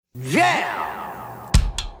Yeah!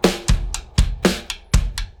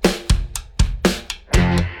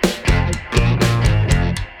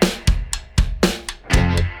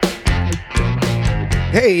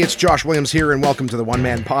 Hey, it's Josh Williams here, and welcome to the One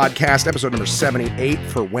Man Podcast, episode number 78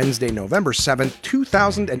 for Wednesday, November 7th,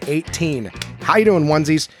 2018. How you doing,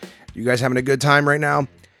 onesies? You guys having a good time right now?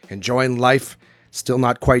 Enjoying life? Still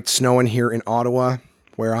not quite snowing here in Ottawa,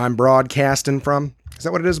 where I'm broadcasting from. Is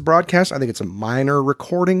that what it is, broadcast? I think it's a minor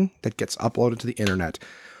recording that gets uploaded to the internet.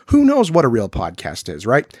 Who knows what a real podcast is,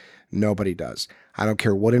 right? Nobody does. I don't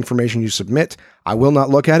care what information you submit. I will not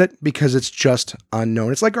look at it because it's just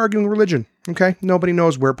unknown. It's like arguing religion, okay? Nobody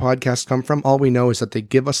knows where podcasts come from. All we know is that they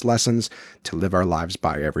give us lessons to live our lives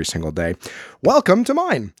by every single day. Welcome to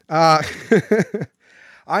mine.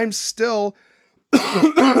 I'm still,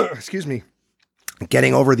 excuse me,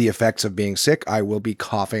 getting over the effects of being sick. I will be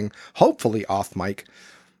coughing, hopefully off mic,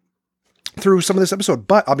 through some of this episode.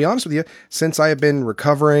 But I'll be honest with you, since I have been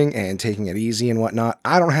recovering and taking it easy and whatnot,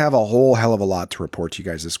 I don't have a whole hell of a lot to report to you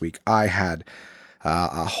guys this week. I had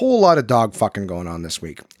a whole lot of dog fucking going on this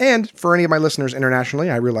week. And for any of my listeners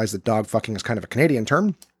internationally, I realize that dog fucking is kind of a Canadian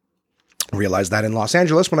term. I realized that in Los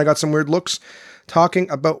Angeles when I got some weird looks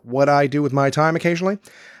talking about what I do with my time occasionally.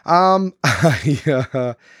 I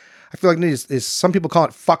feel like is some people call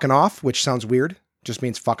it fucking off, which sounds weird. Just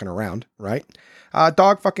means fucking around, right?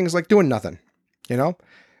 Dog fucking is like doing nothing, you know?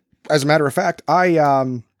 As a matter of fact,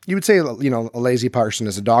 you would say, a lazy person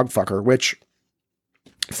is a dog fucker, which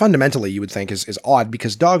fundamentally you would think is odd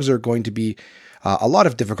because dogs are going to be a lot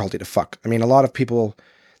of difficulty to fuck. I mean, a lot of people,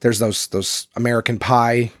 there's those American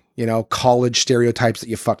Pie, college stereotypes that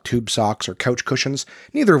you fuck tube socks or couch cushions,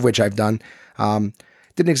 neither of which I've done.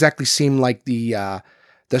 Didn't exactly seem like the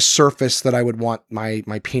surface that I would want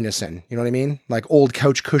my penis in. You know what I mean? Like old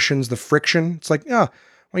couch cushions, the friction. It's like, why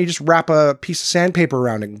don't you just wrap a piece of sandpaper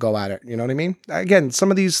around it and go at it? You know what I mean? Again,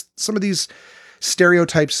 some of these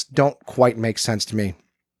stereotypes don't quite make sense to me.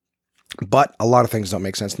 But a lot of things don't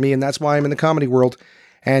make sense to me, and that's why I'm in the comedy world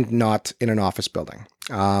and not in an office building.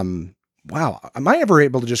 Wow. Am I ever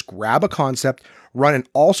able to just grab a concept, run in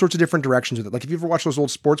all sorts of different directions with it? Like if you ever watch those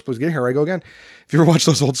old sports bloopers, here I go again. If you ever watch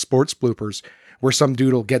those old sports bloopers where some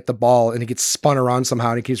dude will get the ball and he gets spun around somehow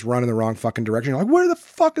and he keeps running the wrong fucking direction. You're like, where the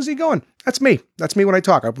fuck is he going? That's me. That's me when I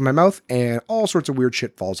talk. I open my mouth and all sorts of weird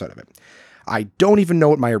shit falls out of it. I don't even know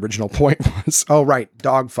what my original point was. Oh, right.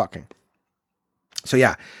 Dog fucking. So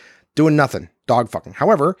yeah, doing nothing. Dog fucking.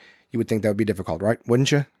 However, you would think that would be difficult, right?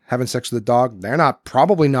 Wouldn't you? Having sex with a dog? They're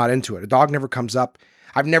probably not into it. A dog never comes up.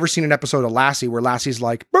 I've never seen an episode of Lassie where Lassie's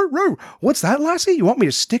like, what's that, Lassie? You want me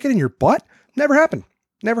to stick it in your butt? Never happened.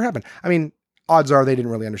 Never happened. I mean, odds are they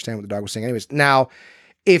didn't really understand what the dog was saying anyways. Now,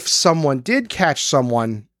 if someone did catch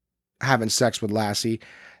someone having sex with Lassie,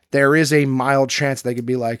 there is a mild chance they could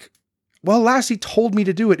be like, well, Lassie told me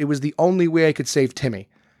to do it. It was the only way I could save Timmy.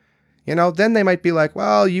 Then they might be like,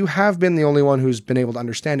 well, you have been the only one who's been able to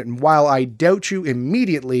understand it. And while I doubt you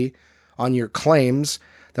immediately on your claims,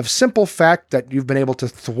 the simple fact that you've been able to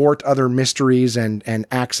thwart other mysteries and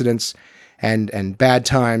accidents and bad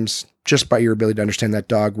times just by your ability to understand that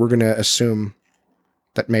dog, we're going to assume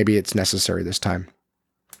that maybe it's necessary this time.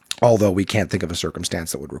 Although we can't think of a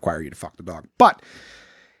circumstance that would require you to fuck the dog. But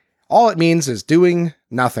all it means is doing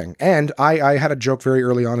nothing. And I had a joke very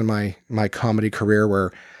early on in my comedy career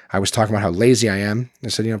where I was talking about how lazy I am. I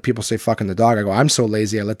said, people say fucking the dog. I go, I'm so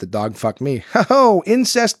lazy I let the dog fuck me. Oh,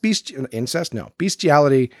 incest? No.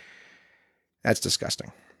 Bestiality. That's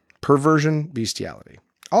disgusting. Perversion, bestiality.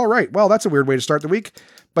 All right. Well, that's a weird way to start the week.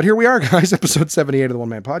 But here we are, guys. Episode 78 of the One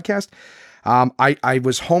Man Podcast. I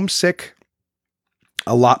was homesick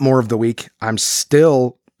a lot more of the week. I'm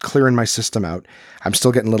still clearing my system out. I'm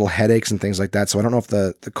still getting little headaches and things like that. So I don't know if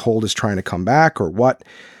the cold is trying to come back or what.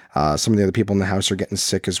 Some of the other people in the house are getting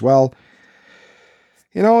sick as well.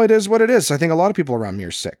 It is what it is. I think a lot of people around me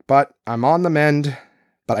are sick, but I'm on the mend,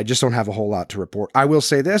 but I just don't have a whole lot to report. I will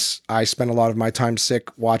say this. I spent a lot of my time sick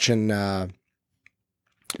watching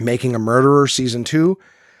Making a Murderer Season 2.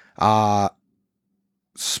 I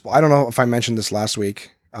don't know if I mentioned this last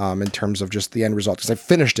week in terms of just the end result, because I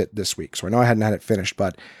finished it this week, so I know I hadn't had it finished,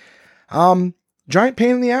 but giant pain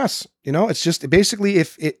in the ass. It's just basically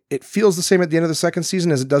if it feels the same at the end of the second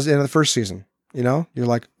season as it does at the end of the first season. You're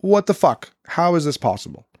like, what the fuck? How is this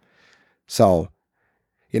possible? So,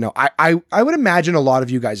 I would imagine a lot of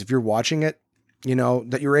you guys, if you're watching it,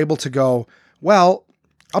 that you're able to go, well,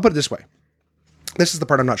 I'll put it this way. This is the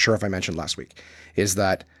part I'm not sure if I mentioned last week, is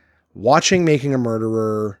that watching Making a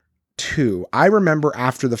Murderer 2, I remember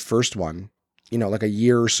after the first one, like a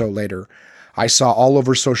year or so later, I saw all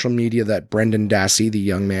over social media that Brendan Dassey, the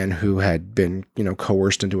young man who had been,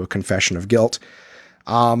 coerced into a confession of guilt,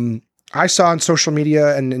 I saw on social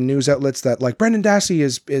media and in news outlets that like Brendan Dassey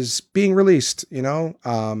is being released,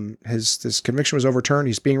 his conviction was overturned.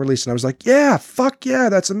 He's being released. And I was like, yeah, fuck yeah,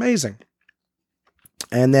 that's amazing.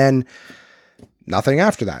 And then nothing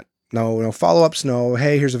after that. No follow-ups. No,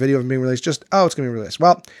 hey, here's a video of him being released. Just, it's going to be released.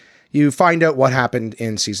 Well, you find out what happened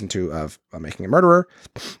in season 2 of Making a Murderer,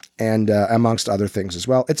 and amongst other things as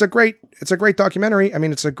well. It's a great documentary. I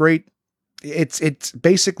mean, it's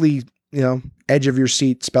basically, edge of your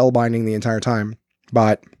seat, spellbinding the entire time.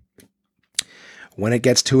 But when it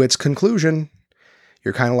gets to its conclusion,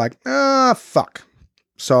 you're kind of like, fuck.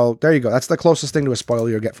 So there you go. That's the closest thing to a spoiler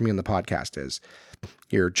you'll get from me on the podcast is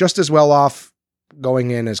you're just as well off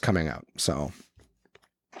going in as coming out. So,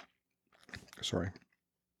 sorry.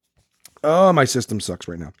 Oh, my system sucks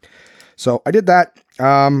right now. So I did that.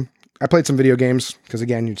 I played some video games because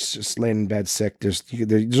again, you're just laying in bed sick. There's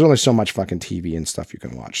only so much fucking TV and stuff you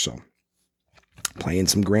can watch. So playing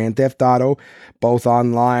some Grand Theft Auto, both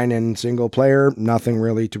online and single player. Nothing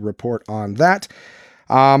really to report on that.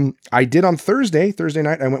 I did on Thursday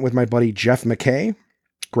night, I went with my buddy Jeff McKay.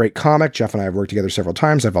 Great comic. Jeff and I have worked together several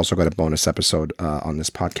times. I've also got a bonus episode on this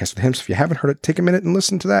podcast with him. So if you haven't heard it, take a minute and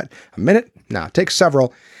listen to that. A minute? No, take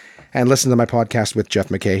several and listen to my podcast with Jeff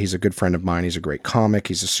McKay. He's a good friend of mine. He's a great comic.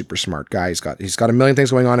 He's a super smart guy. He's got a million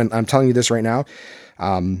things going on. And I'm telling you this right now.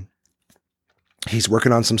 He's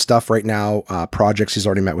working on some stuff right now, projects. He's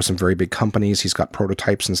already met with some very big companies. He's got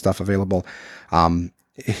prototypes and stuff available.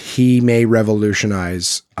 He may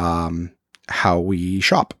revolutionize how we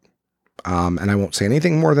shop. And I won't say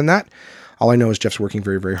anything more than that. All I know is Jeff's working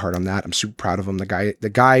very, very hard on that. I'm super proud of him.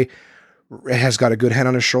 The guy has got a good head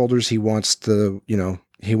on his shoulders. He wants to,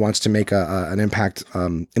 make an impact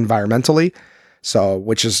environmentally. So,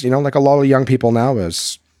 which is, like a lot of young people now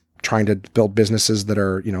is trying to build businesses that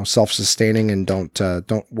are, self-sustaining and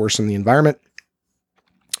don't worsen the environment.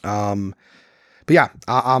 But yeah,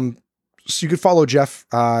 so you could follow Jeff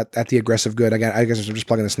at The Aggressive Good. Again, I guess I'm just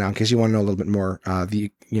plugging this now in case you want to know a little bit more.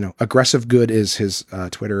 Aggressive Good is his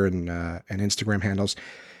Twitter and Instagram handles.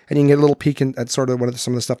 And you can get a little peek at sort of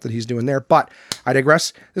some of the stuff that he's doing there. But I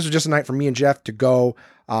digress. This was just a night for me and Jeff to go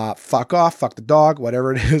fuck off, fuck the dog,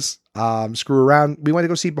 whatever it is, screw around. We went to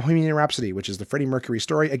go see Bohemian Rhapsody, which is the Freddie Mercury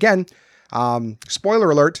story. Again,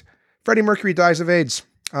 spoiler alert, Freddie Mercury dies of AIDS.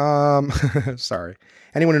 Sorry.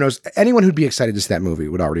 Anyone who'd be excited to see that movie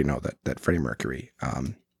would already know that Freddie Mercury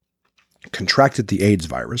contracted the AIDS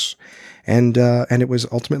virus, and it was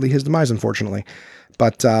ultimately his demise, unfortunately.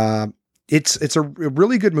 But it's a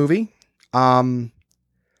really good movie. There's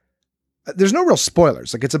no real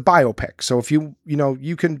spoilers. Like, it's a biopic, so if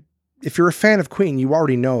if you're a fan of Queen, you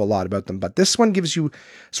already know a lot about them. But this one gives you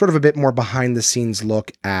sort of a bit more behind the scenes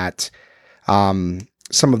look at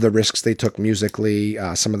some of the risks they took musically,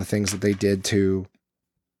 some of the things that they did to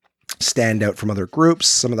stand out from other groups,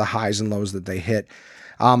 some of the highs and lows that they hit.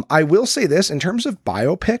 I will say this, in terms of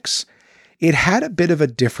biopics, it had a bit of a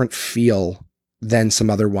different feel than some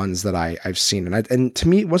other ones that I've seen. And to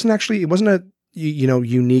me, it wasn't a,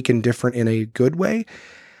 unique and different in a good way.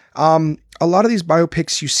 A lot of these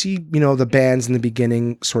biopics, you see, the bands in the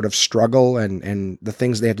beginning sort of struggle and the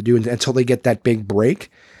things they have to do until they get that big break.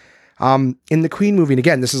 In the Queen movie, and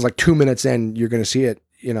again, this is like 2 minutes in, you're going to see it,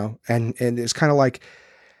 and it's kind of like,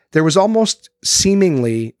 there was almost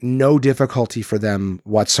seemingly no difficulty for them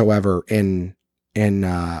whatsoever in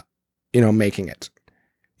making it.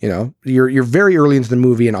 You're very early into the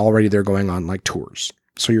movie and already they're going on like tours.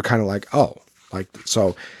 So you're kind of like,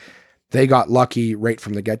 so they got lucky right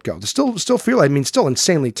from the get-go. Still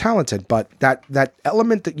insanely talented, but that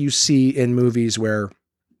element that you see in movies where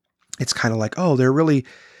it's kind of like, they're really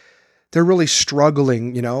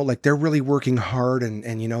struggling, like they're really working hard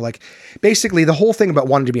and like basically the whole thing about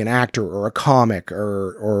wanting to be an actor or a comic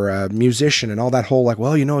or a musician and all that whole like,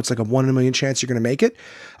 it's like a 1 in a million chance you're going to make it.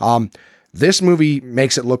 This movie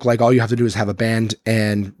makes it look like all you have to do is have a band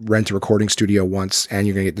and rent a recording studio once and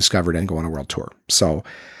you're going to get discovered and go on a world tour. So,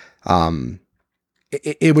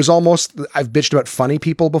 it was almost, I've bitched about funny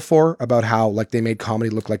people before about how like they made comedy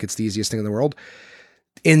look like it's the easiest thing in the world.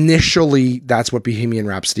 Initially, that's what Bohemian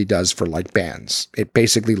Rhapsody does for like bands. It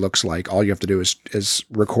basically looks like all you have to do is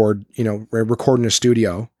record in a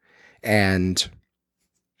studio and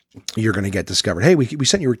you're going to get discovered. Hey, we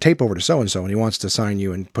sent your tape over to so-and-so and he wants to sign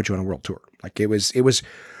you and put you on a world tour. Like it was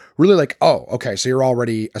really like, okay. So you're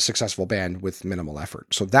already a successful band with minimal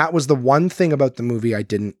effort. So that was the one thing about the movie I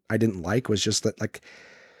didn't like, was just that like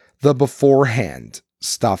the beforehand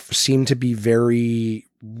stuff seemed to be very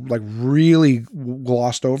like really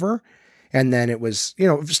glossed over And then it was, you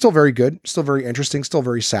know, still very good, still very interesting, still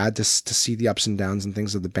very sad to see the ups and downs and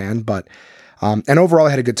things of the band. But, and overall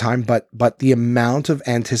I had a good time, but the amount of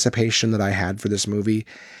anticipation that I had for this movie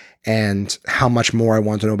and how much more I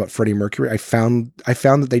wanted to know about Freddie Mercury, I found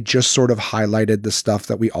that they just sort of highlighted the stuff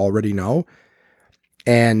that we already know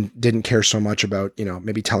and didn't care so much about, you know,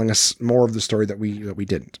 maybe telling us more of the story that we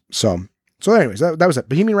didn't. So anyways, that was it.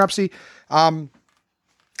 Bohemian Rhapsody.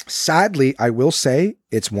 Sadly, I will say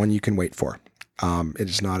it's one you can wait for.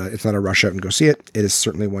 It's not a rush out and go see it. It is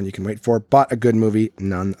certainly one you can wait for, but a good movie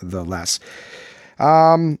nonetheless.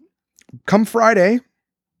 Come Friday,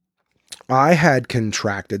 I had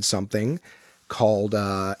contracted something called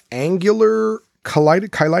angular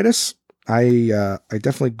cheilitis. I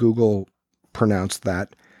definitely Google pronounced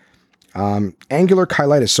that. Angular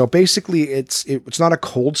cheilitis. So basically, it's not a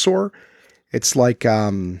cold sore. It's like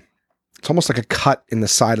it's almost like a cut in the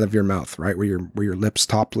side of your mouth, right? Where your lips,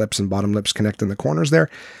 top lips and bottom lips connect in the corners there.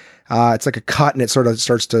 It's like a cut, and it sort of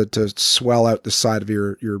starts to swell out the side of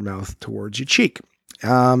your mouth towards your cheek.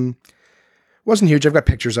 Wasn't huge. I've got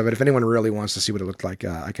pictures of it. If anyone really wants to see what it looked like,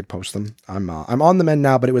 I could post them. I'm on the mend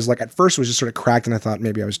now, but it was like, at first it was just sort of cracked, and I thought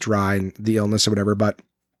maybe I was dry and the illness or whatever. But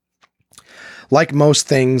like most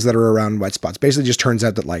things that are around wet spots, basically just turns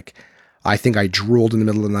out that, like, I think I drooled in the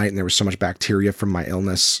middle of the night and there was so much bacteria from my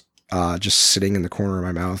illness just sitting in the corner of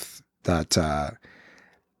my mouth that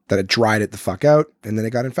it dried it the fuck out, and then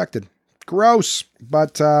it got infected. Gross.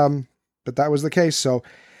 But that was the case. So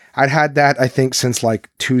I'd had that, I think, since like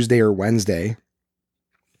Tuesday or Wednesday.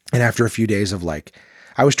 And after a few days of, like,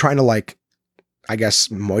 I was trying to, like, I guess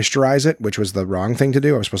moisturize it, which was the wrong thing to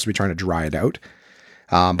do. I was supposed to be trying to dry it out.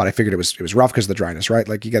 But I figured it was rough because of the dryness, right?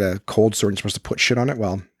 Like, you get a cold sore and you're supposed to put shit on it.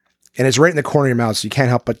 Well, and it's right in the corner of your mouth, so you can't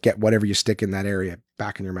help but get whatever you stick in that area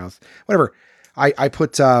back in your mouth. Whatever. I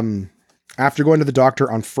put, after going to the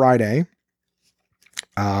doctor on Friday,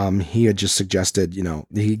 he had just suggested, you know,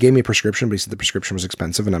 he gave me a prescription, but he said the prescription was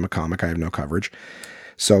expensive and I'm a comic. I have no coverage.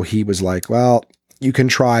 So he was like, well, you can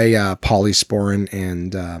try polysporin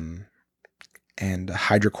and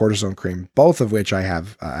hydrocortisone cream, both of which I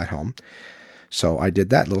have at home. So I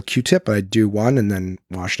did that little Q-tip. I do one and then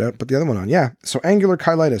washed out, put the other one on. Yeah. So angular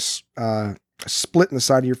cheilitis, split in the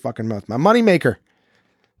side of your fucking mouth. My money maker,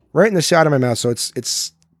 right in the side of my mouth. So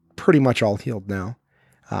it's pretty much all healed now.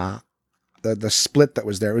 The split that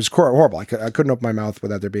was there, it was horrible. I couldn't open my mouth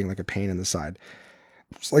without there being like a pain in the side.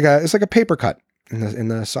 It's like a paper cut in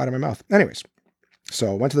the side of my mouth. Anyways,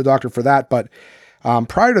 so went to the doctor for that. But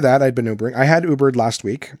prior to that, I'd been Ubering. I had Ubered last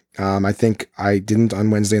week. I think I didn't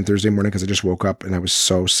on Wednesday and Thursday morning because I just woke up and I was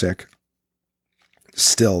so sick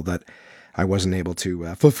still that I wasn't able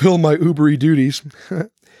to fulfill my Ubery duties.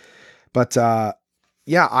 But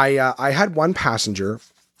yeah, I had one passenger,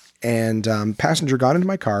 and passenger got into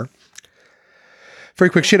my car very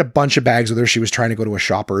quick. She had a bunch of bags with her. She was trying to go to a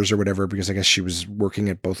Shoppers or whatever, because I guess she was working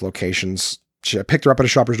at both locations. I picked her up at a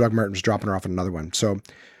Shoppers Drug Mart and was dropping her off at another one. So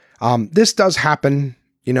this does happen,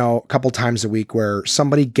 you know, a couple times a week where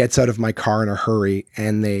somebody gets out of my car in a hurry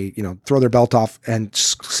and they, you know, throw their belt off and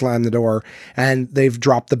slam the door, and they've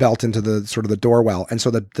dropped the belt into the sort of the door well. And so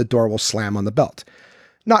the door will slam on the belt.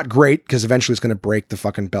 Not great, because eventually it's going to break the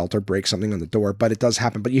fucking belt or break something on the door, but it does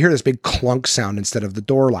happen. But you hear this big clunk sound instead of the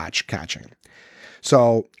door latch catching.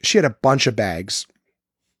 So she had a bunch of bags.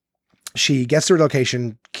 She gets to her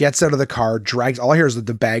location, gets out of the car, drags, all I hear is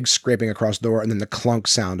the bag scraping across the door and then the clunk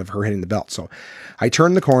sound of her hitting the belt. So I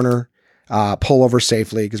turn the corner, pull over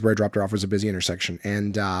safely, because where I dropped her off was a busy intersection.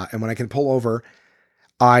 And when I can pull over,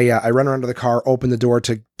 I run around to the car, open the door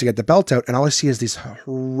to get the belt out, and all I see is these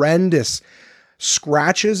horrendous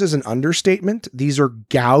scratches is an understatement. These are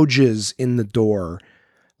gouges in the door,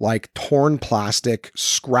 like torn plastic,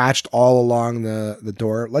 scratched all along the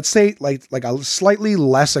door. Let's say like a slightly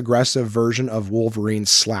less aggressive version of Wolverine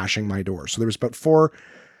slashing my door. So there was about 3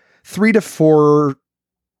 to 5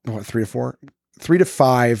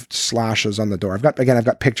 slashes on the door. I've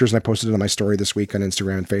got pictures, and I posted it on my story this week on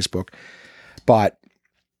Instagram and Facebook, but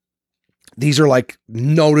these are like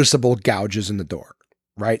noticeable gouges in the door.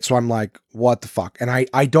 Right. So I'm like, what the fuck? And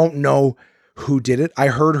I don't know who did it. I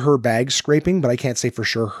heard her bag scraping, but I can't say for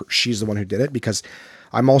sure she's the one who did it, because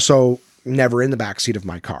I'm also never in the backseat of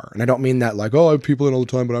my car. And I don't mean that like, oh, I have people in all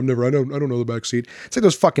the time, but I don't know the backseat. It's like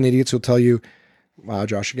those fucking idiots who'll tell you, wow,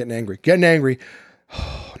 Josh, you're getting angry.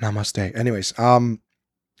 Namaste. Anyways,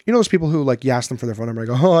 you know, those people who, like, you ask them for their phone number, I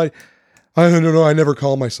go, oh, I don't know. I never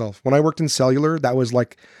call myself. When I worked in cellular, that was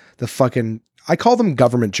like the fucking, I call them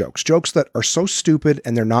government jokes that are so stupid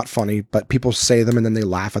and they're not funny, but people say them and then they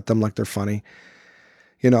laugh at them like they're funny.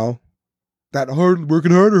 You know, That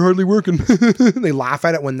working hard or hardly working. They laugh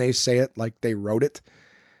at it when they say it like they wrote it.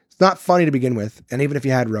 It's not funny to begin with. And even if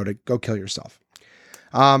you had wrote it, go kill yourself.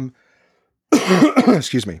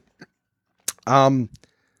 Excuse me.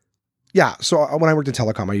 Yeah. So when I worked in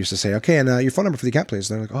telecom, I used to say, okay, and your phone number for the account,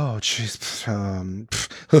 please. And they're like, oh, jeez.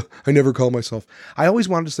 I never call myself. I always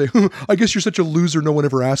wanted to say, I guess you're such a loser. No one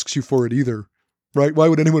ever asks you for it either. Right? Why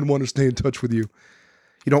would anyone want to stay in touch with you?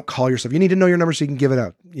 You don't call yourself. You need to know your number so you can give it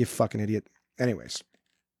out. You fucking idiot. Anyways.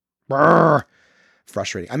 Brr.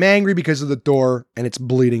 Frustrating. I'm angry because of the door and it's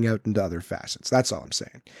bleeding out into other facets. That's all I'm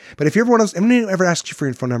saying. But if you're ever one of those, anyone ever asks you for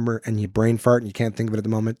your phone number and you brain fart and you can't think of it at the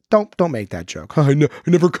moment, don't make that joke. I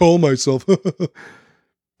never call myself.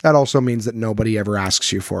 That also means that nobody ever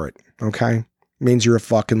asks you for it. Okay? It means you're a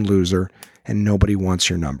fucking loser and nobody wants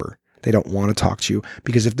your number. They don't want to talk to you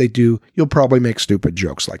because if they do, you'll probably make stupid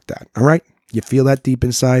jokes like that. All right? You feel that deep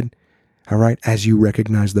inside? All right? As you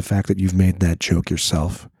recognize the fact that you've made that joke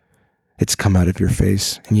yourself. It's come out of your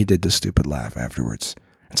face and you did the stupid laugh afterwards.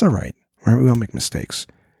 It's all right. All right? We all make mistakes.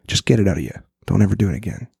 Just get it out of you. Don't ever do it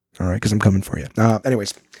again. All right? Because I'm coming for you.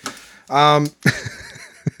 Anyways.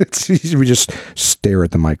 It's easy. We just stare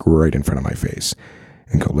at the mic right in front of my face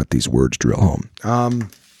and go, let these words drill home.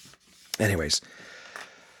 Anyways.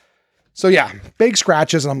 So yeah, big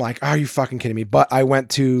scratches. And I'm like, are you fucking kidding me? But I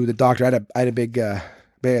went to the doctor. I had a big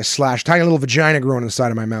slash, tiny little vagina growing on the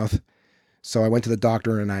side of my mouth. So I went to the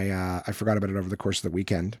doctor and I forgot about it over the course of the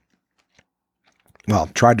weekend. Well,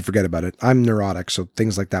 tried to forget about it. I'm neurotic, so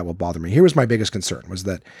things like that will bother me. Here was my biggest concern, was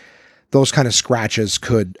that those kind of scratches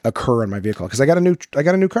could occur on my vehicle because I got a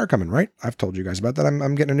new car coming, right? I've told you guys about that.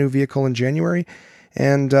 I'm getting a new vehicle in January,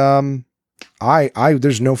 and I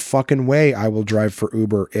there's no fucking way I will drive for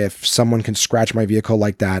Uber if someone can scratch my vehicle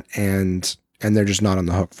like that and they're just not on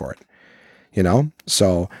the hook for it, you know?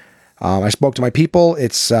 So I spoke to my people.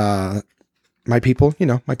 It's my people, you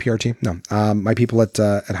know, my PR team. No, my people at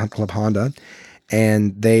Hunt Club Honda.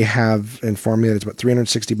 And they have informed me that it's about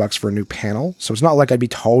 $360 for a new panel. So it's not like I'd be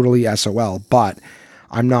totally SOL, but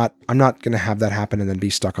I'm not going to have that happen and then be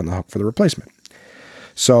stuck on the hook for the replacement.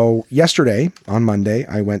 So yesterday on Monday,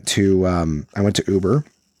 I went to Uber,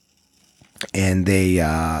 and they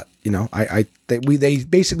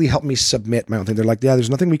basically helped me submit my own thing. They're like, yeah, there's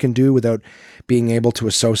nothing we can do without being able to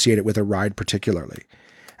associate it with a ride particularly.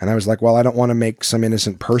 And I was like, well, I don't want to make some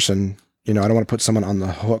innocent person, you know, I don't want to put someone on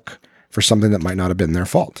the hook for something that might not have been their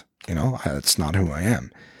fault. You know, that's not who I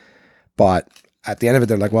am. But at the end of it,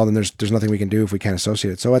 they're like, well, then there's nothing we can do if we can't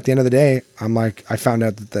associate it. So at the end of the day, I'm like, I found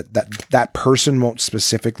out that person won't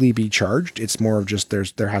specifically be charged. It's more of just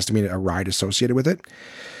there has to be a ride associated with it.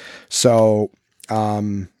 So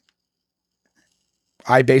I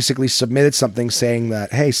basically submitted something saying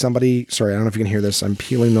that, hey, sorry, I don't know if you can hear this. I'm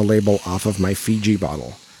peeling the label off of my Fiji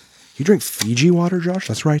bottle. You drink Fiji water, Josh?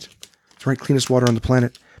 That's right. That's right. Cleanest water on the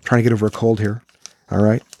planet. Trying to get over a cold here. All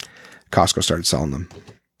right. Costco started selling them.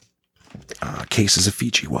 Cases of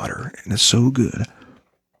Fiji water. And it's so good.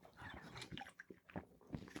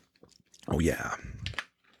 Oh, yeah.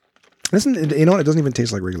 You know what? It doesn't even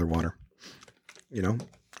taste like regular water. You know?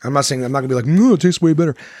 I'm not going to be like, no, it tastes way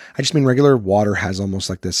better. I just mean regular water has almost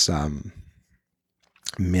like this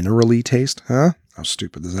minerally taste. Huh? How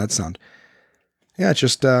stupid does that sound? Yeah, it's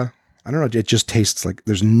just, I don't know. It just tastes like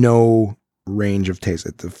there's no range of taste.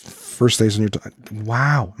 At the first taste on your tongue.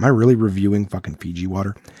 Wow. Am I really reviewing fucking Fiji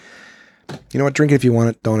water? You know what? Drink it if you want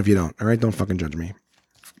it. Don't if you don't. All right. Don't fucking judge me.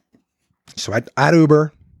 So at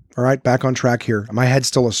Uber. All right. Back on track here. My head's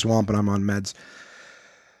still a swamp and I'm on meds.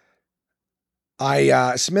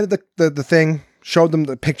 I submitted the thing, showed them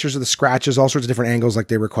the pictures of the scratches, all sorts of different angles like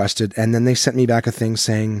they requested. And then they sent me back a thing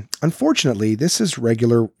saying, unfortunately, this is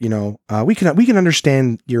regular, you know, we can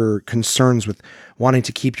understand your concerns with wanting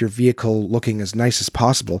to keep your vehicle looking as nice as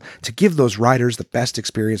possible to give those riders the best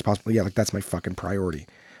experience possible. Yeah, like that's my fucking priority.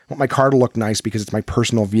 I want my car to look nice because it's my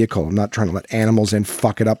personal vehicle. I'm not trying to let animals in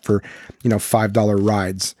fuck it up for, you know, $5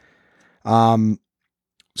 rides.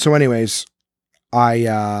 So anyways,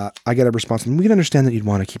 I get a response, and we can understand that you'd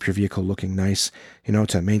want to keep your vehicle looking nice, you know,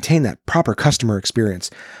 to maintain that proper customer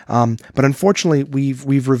experience. But unfortunately,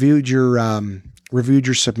 we've reviewed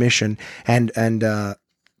your submission and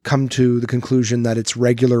come to the conclusion that it's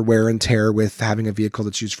regular wear and tear with having a vehicle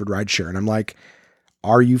that's used for rideshare. And I'm like,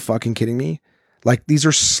 are you fucking kidding me? Like, these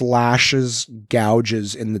are slashes,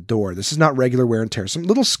 gouges in the door. This is not regular wear and tear. Some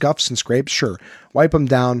little scuffs and scrapes, sure. Wipe them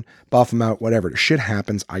down, buff them out, whatever. Shit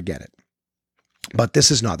happens. I get it. But this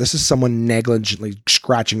is not. This is someone negligently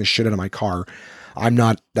scratching the shit out of my car.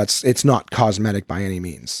 It's not cosmetic by any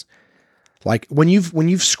means. Like when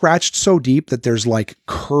you've scratched so deep that there's like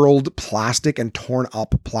curled plastic and torn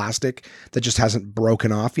up plastic that just hasn't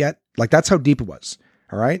broken off yet. Like that's how deep it was.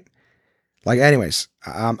 All right. Like anyways,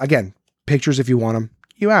 again, pictures if you want them,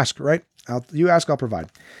 you ask, right? You ask, I'll provide.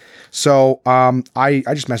 So I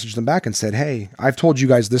just messaged them back and said, hey, I've told you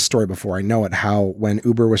guys this story before. I know it, how when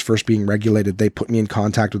Uber was first being regulated, they put me in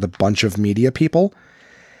contact with a bunch of media people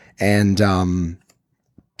and, a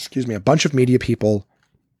bunch of media people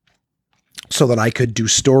so that I could do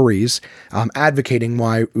stories advocating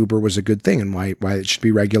why Uber was a good thing and why it should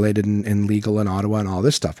be regulated and legal in Ottawa and all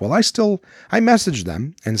this stuff. Well, I messaged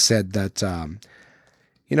them and said that,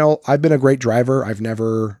 I've been a great driver. I've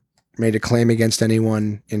never made a claim against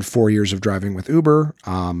anyone in 4 years of driving with Uber.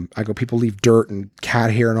 I go, people leave dirt and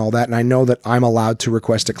cat hair and all that. And I know that I'm allowed to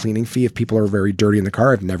request a cleaning fee if people are very dirty in the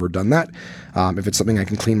car. I've never done that. If it's something I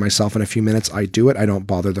can clean myself in a few minutes, I do it. I don't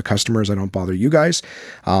bother the customers. I don't bother you guys.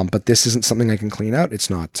 But this isn't something I can clean out. It's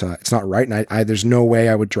not right. And there's no way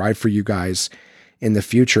I would drive for you guys in the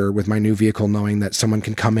future with my new vehicle, knowing that someone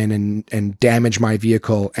can come in and damage my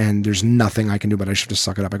vehicle and there's nothing I can do, but I should just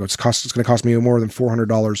suck it up. I go, it's going to cost me more than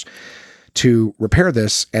 $400 to repair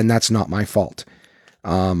this. And that's not my fault.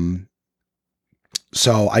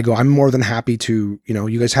 So I go, I'm more than happy to,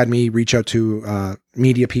 you guys had me reach out to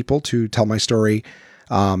media people to tell my story,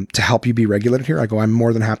 to help you be regulated here. I go, I'm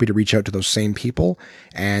more than happy to reach out to those same people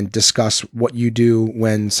and discuss what you do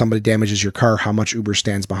when somebody damages your car, how much Uber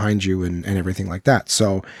stands behind you and everything like that.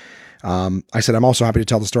 So I said, I'm also happy to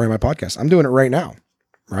tell the story on my podcast. I'm doing it right now.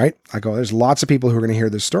 Right. I go, there's lots of people who are going to hear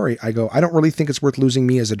this story. I go, I don't really think it's worth losing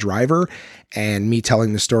me as a driver and me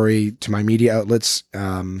telling the story to my media outlets,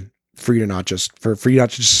 for you to not just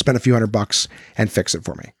spend a few $100 and fix it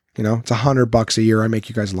for me. It's $100 a year. I make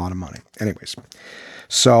you guys a lot of money. Anyways.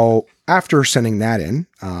 So after sending that in,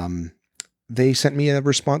 they sent me a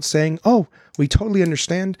response saying, oh, we totally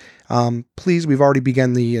understand. Please, we've already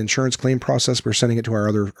begun the insurance claim process. We're sending it to our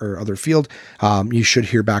other field. You should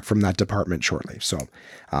hear back from that department shortly. So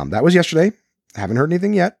that was yesterday. I haven't heard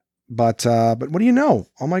anything yet, but what do you know?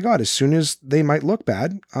 Oh my God, as soon as they might look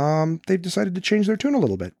bad, they've decided to change their tune a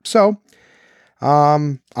little bit. So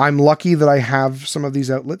I'm lucky that I have some of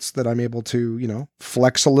these outlets that I'm able to,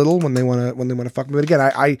 flex a little when they want to fuck me. But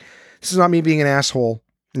again, this is not me being an asshole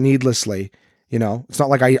needlessly. It's not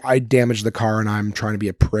like I damaged the car and I'm trying to be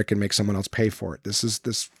a prick and make someone else pay for it.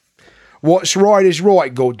 What's right is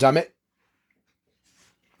right, goddammit.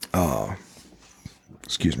 Oh,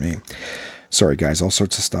 excuse me. Sorry guys, all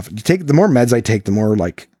sorts of stuff. The more meds I take, the more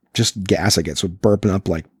like just gas I get. So burping up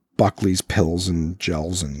like Buckley's pills and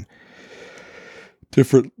gels and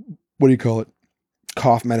different,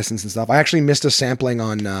 cough medicines and stuff. I actually missed a sampling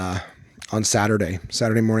on Saturday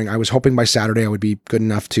morning. I was hoping by Saturday I would be good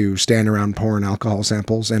enough to stand around pouring alcohol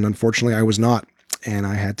samples. And unfortunately I was not, and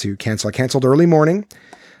I had to cancel. I canceled early morning.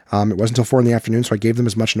 It wasn't until 4 p.m. So I gave them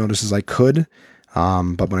as much notice as I could.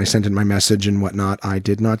 But when I sent in my message and whatnot, I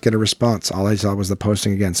did not get a response. All I saw was the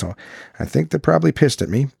posting again. So I think they're probably pissed at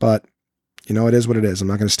me, but it is what it is. I'm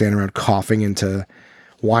not going to stand around coughing into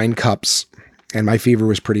wine cups. And my fever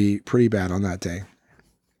was pretty bad on that day.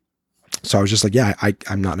 So I was just like, yeah,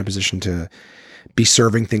 I'm not in a position to be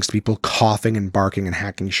serving things to people coughing and barking and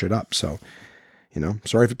hacking shit up. So,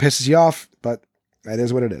 sorry if it pisses you off, but that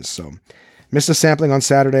is what it is. So missed a sampling on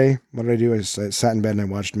Saturday. What did I do? I sat in bed and I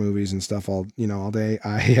watched movies and stuff all day.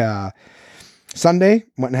 Sunday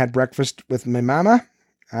went and had breakfast with my mama.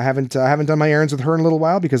 I haven't done my errands with her in a little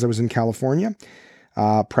while because I was in California,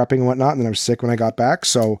 prepping and whatnot. And then I was sick when I got back.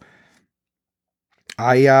 So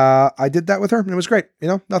I did that with her and it was great.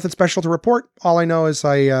 Nothing special to report. All I know is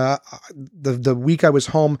the week I was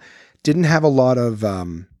home didn't have a lot of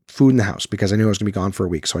food in the house because I knew I was going to be gone for a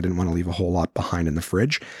week. So I didn't want to leave a whole lot behind in the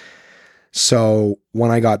fridge. So when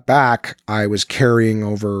I got back, I was carrying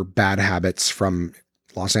over bad habits from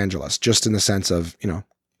Los Angeles, just in the sense of,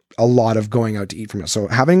 a lot of going out to eat from it. So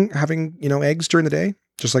having, eggs during the day,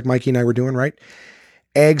 just like Mikey and I were doing, right?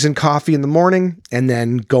 Eggs and coffee in the morning and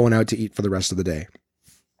then going out to eat for the rest of the day.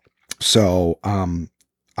 So,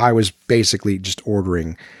 I was basically just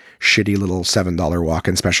ordering shitty little $7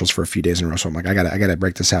 walk-in specials for a few days in a row. So I'm like, I gotta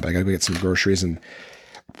break this habit. I gotta go get some groceries and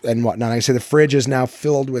whatnot. I say the fridge is now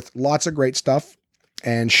filled with lots of great stuff,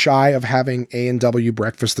 and shy of having A&W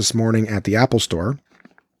breakfast this morning at the Apple Store.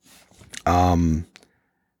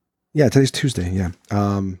 Yeah, today's Tuesday. Yeah.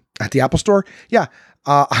 At the Apple Store. Yeah.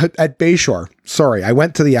 At Bayshore. Sorry. I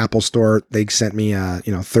went to the Apple Store. They sent me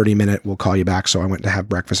 30-minute, we'll call you back. So I went to have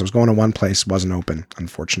breakfast. I was going to one place, wasn't open,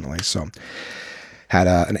 unfortunately. So had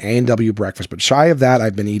an A&W breakfast, but shy of that,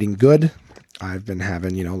 I've been eating good. I've been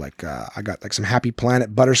having, I got like some Happy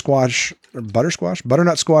Planet butternut squash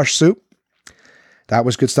soup. That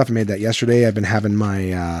was good stuff. I made that yesterday. I've been having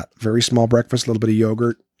my very small breakfast, a little bit of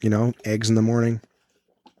yogurt, eggs in the morning.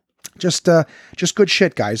 Just good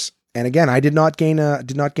shit, guys. And again, I did not gain a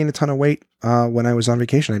ton of weight when I was on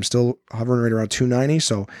vacation. I'm still hovering right around 290,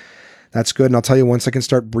 so that's good. And I'll tell you, once I can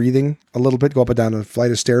start breathing a little bit, go up and down a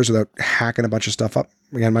flight of stairs without hacking a bunch of stuff up.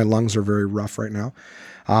 Again, my lungs are very rough right now.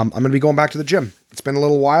 I'm going to be going back to the gym. It's been a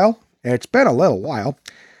little while. And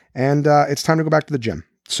it's time to go back to the gym.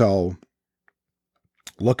 So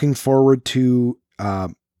looking forward to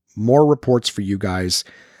more reports for you guys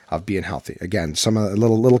of being healthy. Again, a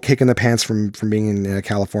little kick in the pants from being in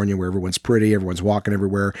California, where everyone's pretty, everyone's walking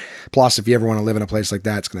everywhere. Plus, if you ever want to live in a place like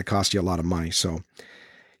that, it's going to cost you a lot of money. So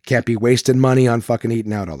can't be wasting money on fucking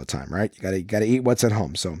eating out all the time, right? You gotta eat what's at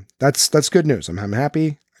home. So that's good news. I'm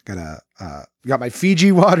happy. I got my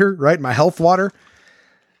Fiji water, right? My health water,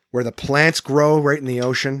 where the plants grow right in the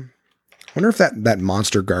ocean. I wonder if that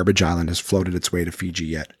monster garbage island has floated its way to Fiji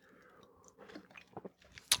yet.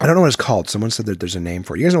 I don't know what it's called. Someone said that there's a name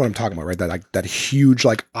for it. You guys know what I'm talking about, right? That huge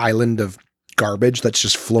island of garbage that's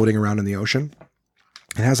just floating around in the ocean.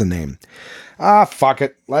 It has a name. Fuck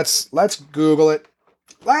it. Let's Google it.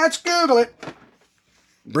 Let's Google it.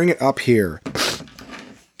 Bring it up here.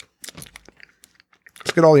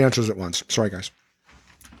 Let's get all the answers at once. Sorry, guys.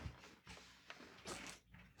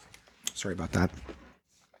 Sorry about that.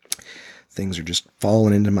 Things are just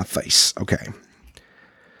falling into my face. Okay.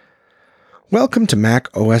 Welcome to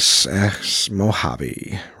Mac OS X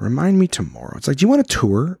Mojave. Remind me tomorrow. It's like, do you want a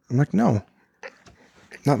tour? I'm like, no.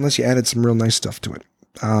 Not unless you added some real nice stuff to it.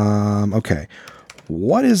 Okay.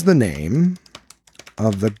 What is the name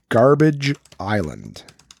of the garbage island?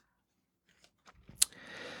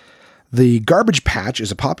 The Garbage Patch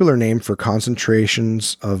is a popular name for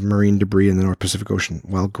concentrations of marine debris in the North Pacific Ocean.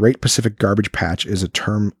 While Great Pacific Garbage Patch is a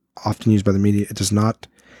term often used by the media, it does not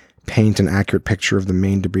paint an accurate picture of the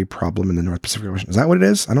main debris problem in the North Pacific Ocean. Is that what it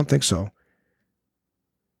is? I don't think so.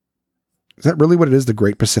 Is that really what it is, the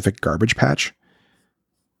Great Pacific Garbage Patch?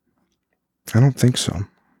 I don't think so.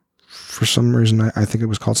 For some reason, I think it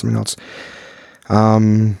was called something else.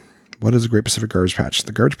 What is the Great Pacific Garbage Patch?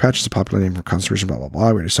 The Garbage Patch is a popular name for concentration, blah, blah, blah.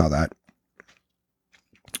 We already saw that.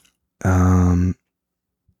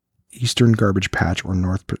 Eastern Garbage Patch or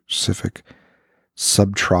North Pacific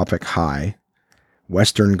Subtropic High.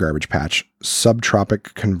 Western Garbage Patch,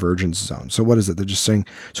 Subtropic Convergence Zone. So what is it? They're just saying,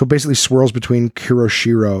 so basically swirls between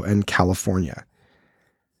Kuroshiro and California.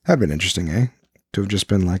 That'd been interesting, eh? To have just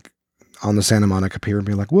been on the Santa Monica Pier and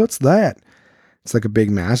be like, what's that? It's like a big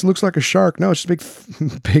mass. It looks like a shark. No, it's just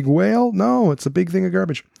a big whale. No, it's a big thing of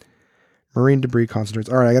garbage. Marine debris concentrates.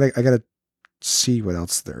 All right, I gotta see what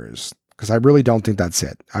else there is, because I really don't think that's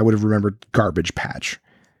it. I would have remembered Garbage Patch.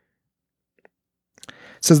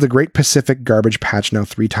 It says the Great Pacific Garbage Patch, now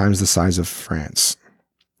 3 times the size of France.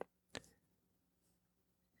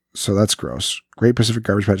 So that's gross. Great Pacific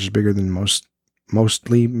Garbage Patch is bigger than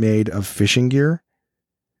mostly made of fishing gear.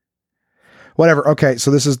 Whatever. Okay,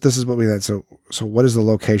 so this is what we had. So what is the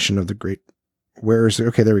location of the Great? Where is it?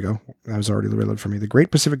 Okay, there we go. That was already read for me. The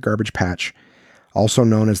Great Pacific Garbage Patch, also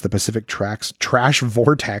known as the Pacific Trash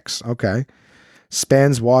Vortex. Okay.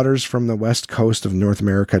 Spans waters from the west coast of North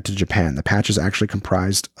America to Japan. The patch is actually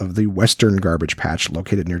comprised of the Western Garbage Patch,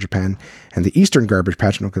 located near Japan, and the Eastern Garbage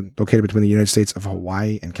Patch, located between the United States of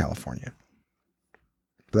Hawaii and California.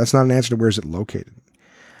 But that's not an answer to where is it located.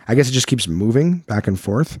 I guess it just keeps moving back and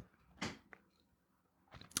forth.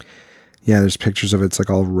 Yeah, there's pictures of it. It's like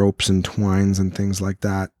all ropes and twines and things like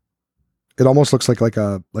that. It almost looks like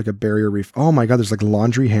a barrier reef. Oh my God, there's like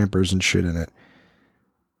laundry hampers and shit in it.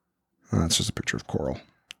 Oh, that's just a picture of coral.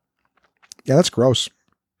 Yeah, that's gross.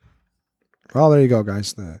 Well, there you go,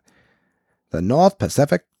 guys. The North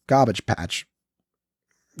Pacific Garbage Patch.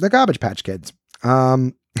 The Garbage Patch Kids.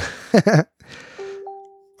 Oh.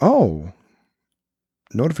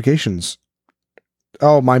 Notifications.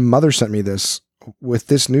 Oh, my mother sent me this with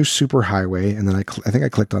this new superhighway, and then I think I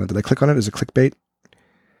clicked on it. Did I click on it as a clickbait?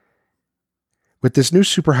 With this new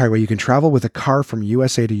superhighway, you can travel with a car from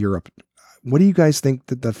USA to Europe. What do you guys think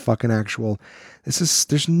that the fucking actual...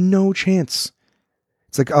 There's no chance.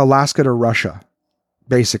 It's like Alaska to Russia.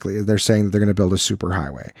 Basically, they're saying that they're going to build a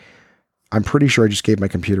superhighway. I'm pretty sure I just gave my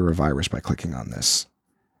computer a virus by clicking on this.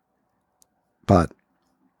 But,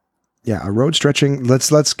 yeah, a road stretching...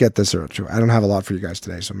 Let's get this. I don't have a lot for you guys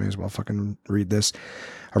today, so I may as well fucking read this.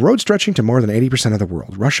 A road stretching to more than 80% of the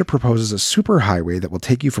world, Russia proposes a superhighway that will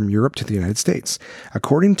take you from Europe to the United States.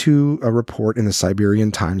 According to a report in the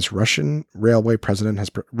Siberian Times, Russian railway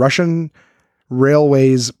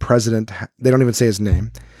Railways president, they don't even say his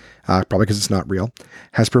name, probably because it's not real,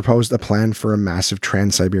 has proposed a plan for a massive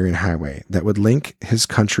Trans-Siberian highway that would link his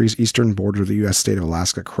country's eastern border to the U.S. state of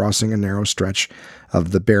Alaska, crossing a narrow stretch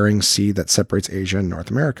of the Bering Sea that separates Asia and North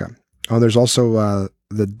America. Oh, there's also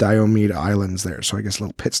the Diomede Islands there, so I guess a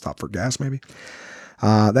little pit stop for gas, maybe.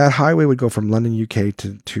 That highway would go from London, UK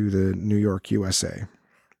to the New York, USA.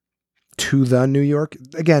 To the New York?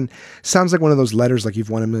 Again, sounds like one of those letters like you've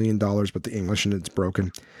won $1 million, but the English and it's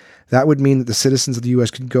broken. That would mean that the citizens of the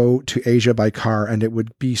U.S. could go to Asia by car, and it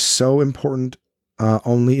would be so important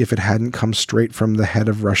only if it hadn't come straight from the head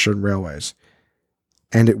of Russian railways.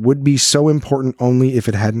 And it would be so important only if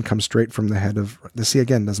it hadn't come straight from the head of... See,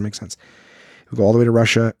 again, doesn't make sense. It would go all the way to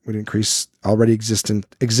Russia, would increase already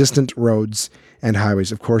existent roads and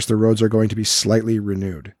highways. Of course, the roads are going to be slightly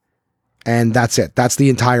renewed. And that's it. That's the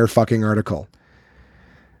entire fucking article.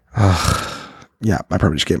 Yeah, I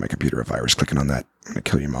probably just gave my computer a virus clicking on that. I'm going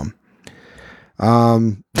to kill you, Mom.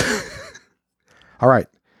 All right.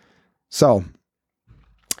 So,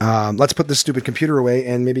 let's put this stupid computer away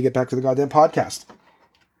and maybe get back to the goddamn podcast.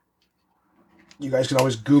 You guys can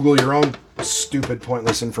always Google your own stupid,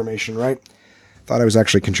 pointless information, right? Thought I was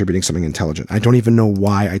actually contributing something intelligent. I don't even know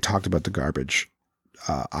why I talked about the garbage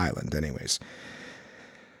island anyways.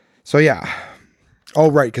 So yeah. Oh,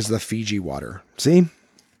 right, because of the Fiji water. See?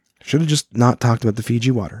 Should have just not talked about the Fiji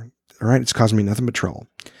water. All right, it's causing me nothing but trouble.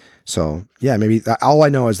 So, yeah, maybe all I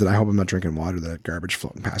know is that I hope I'm not drinking water, that garbage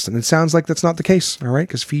floating past. And it sounds like that's not the case, all right?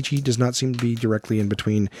 Because Fiji does not seem to be directly in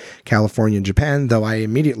between California and Japan, though I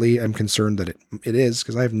immediately am concerned that it is,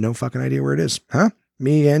 because I have no fucking idea where it is. Huh?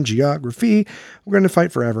 Me and geography. We're going to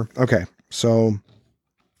fight forever. Okay, so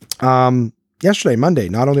yesterday, Monday,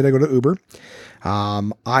 not only did I go to Uber,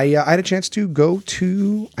 I had a chance to go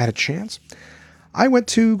to... I went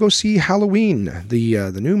to go see Halloween,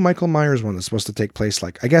 the new Michael Myers one that's supposed to take place.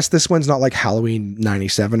 Like, I guess this one's not like Halloween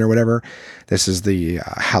 97 or whatever. This is the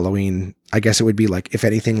Halloween, I guess it would be like, if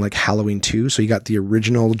anything, like Halloween 2. So you got the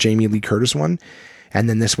original Jamie Lee Curtis one. And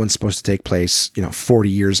then this one's supposed to take place, 40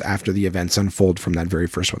 years after the events unfold from that very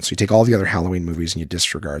first one. So you take all the other Halloween movies and you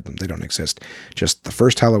disregard them. They don't exist. Just the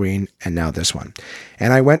first Halloween and now this one.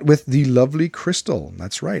 And I went with the lovely Crystal.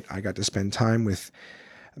 That's right. I got to spend time with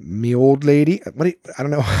me old lady. I don't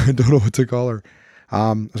know. I don't know what to call her.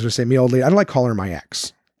 I was going to say me old lady. I don't like calling her my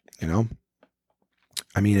ex, I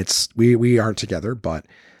mean, we aren't together, but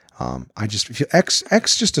I just feel ex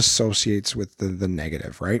just associates with the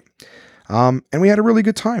negative, right? And we had a really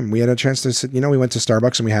good time. We had a chance to sit, we went to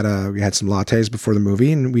Starbucks and we had some lattes before the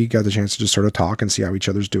movie, and we got the chance to just sort of talk and see how each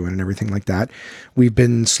other's doing and everything like that. We've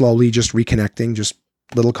been slowly just reconnecting, just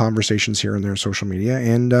little conversations here and there on social media.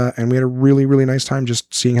 And we had a really, really nice time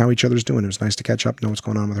just seeing how each other's doing. It was nice to catch up, know what's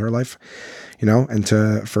going on with her life, and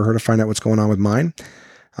for her to find out what's going on with mine.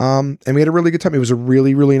 And we had a really good time. It was a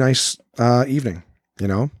really, really nice, evening,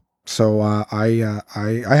 So, I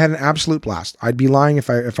had an absolute blast. I'd be lying if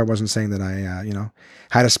I wasn't saying that I,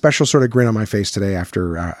 had a special sort of grin on my face today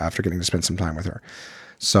after getting to spend some time with her.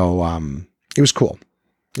 So, it was cool.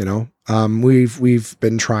 We've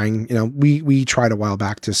been trying, we tried a while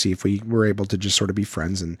back to see if we were able to just sort of be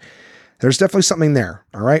friends, and there's definitely something there.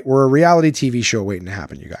 All right. We're a reality TV show waiting to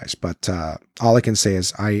happen, you guys. But, all I can say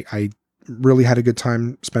is I really had a good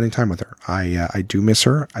time spending time with her. I do miss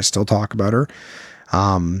her. I still talk about her.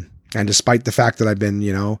 And despite the fact that I've been,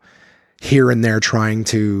 here and there trying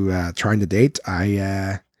to date,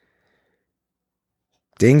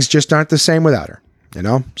 things just aren't the same without her,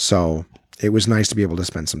 so it was nice to be able to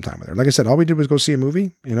spend some time with her. Like I said, all we did was go see a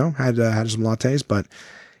movie, had some lattes, but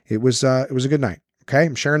it was a good night. Okay.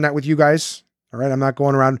 I'm sharing that with you guys. All right. I'm not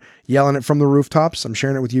going around yelling it from the rooftops. I'm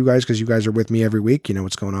sharing it with you guys because you guys are with me every week. You know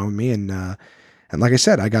what's going on with me. And like I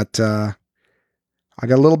said, I got a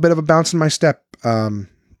little bit of a bounce in my step,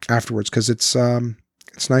 afterwards. Cause it's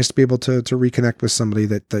nice to be able to reconnect with somebody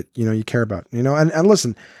that, you care about, and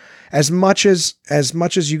listen, as much as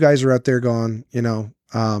you guys are out there going, or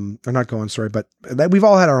not going, sorry, but that we've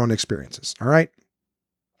all had our own experiences. All right.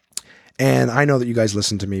 And I know that you guys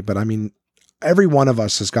listen to me, but I mean, every one of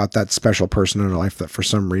us has got that special person in our life that for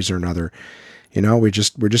some reason or another, we're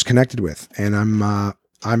just connected with. And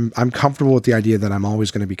I'm comfortable with the idea that I'm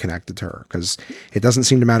always going to be connected to her, because it doesn't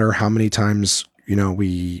seem to matter how many times,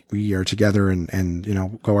 we are together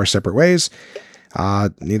and go our separate ways.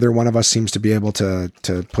 Neither one of us seems to be able to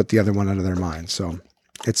put the other one out of their mind. So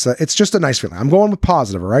it's just a nice feeling. I'm going with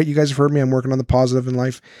positive. All right. You guys have heard me. I'm working on the positive in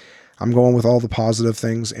life. I'm going with all the positive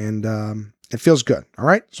things, and it feels good. All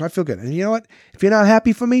right. So I feel good. And you know what? If you're not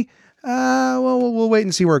happy for me, well, we'll wait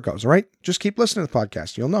and see where it goes. All right. Just keep listening to the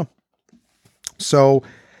podcast. You'll know. So,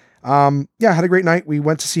 Yeah, had a great night. We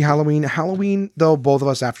went to see Halloween. Halloween, though, both of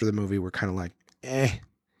us after the movie were kind of like, eh.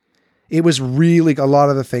 It was really a lot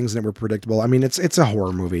of the things that were predictable. I mean, it's a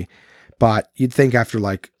horror movie, but you'd think after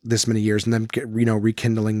like this many years and then,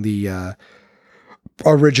 rekindling the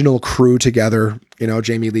original crew together,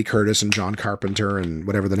 Jamie Lee Curtis and John Carpenter and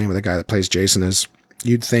whatever the name of the guy that plays Jason is,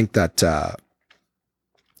 you'd think it'd have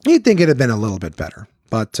been a little bit better,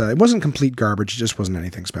 but it wasn't complete garbage. It just wasn't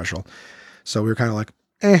anything special. So we were kind of like,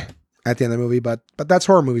 at the end of the movie, but that's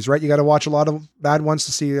horror movies, right? You got to watch a lot of bad ones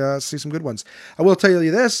to see some good ones. I will tell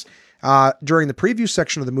you this, during the preview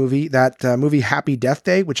section of the movie, that movie Happy Death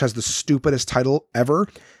Day, which has the stupidest title ever,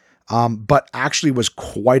 but actually was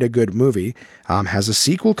quite a good movie, has a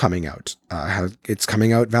sequel coming out. It's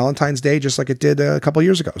coming out Valentine's Day, just like it did a couple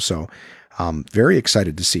years ago. So very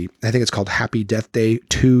excited to see. I think it's called Happy Death Day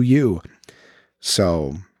to You.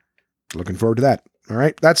 So looking forward to that. All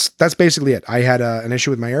right. That's basically it. I had an issue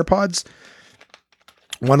with my AirPods.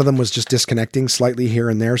 One of them was just disconnecting slightly here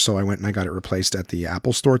and there. So I went and I got it replaced at the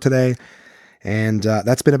Apple store today. And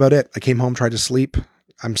that's been about it. I came home, tried to sleep.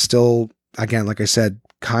 I'm still, again, like I said,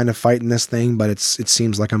 kind of fighting this thing, but it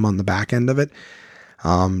seems like I'm on the back end of it.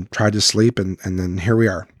 Tried to sleep and then here we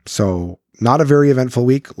are. So not a very eventful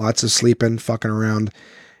week. Lots of sleeping, fucking around.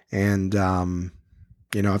 And,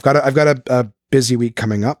 I've got a busy week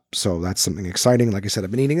coming up. So that's something exciting. Like I said,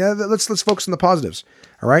 I've been eating. Let's focus on the positives.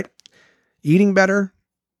 All right. Eating better,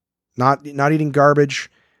 not eating garbage,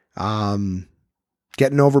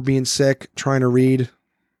 getting over being sick, trying to read,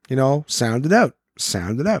 sound it out.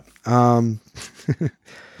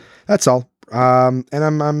 That's all. And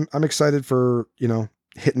I'm excited for,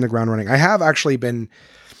 hitting the ground running. I have actually been,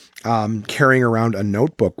 carrying around a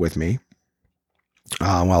notebook with me,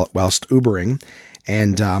 whilst Ubering.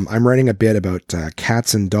 And, I'm writing a bit about,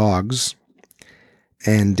 cats and dogs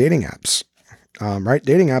and dating apps. Right.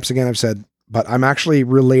 Dating apps, again, I've said, but I'm actually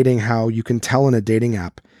relating how you can tell in a dating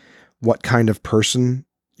app what kind of person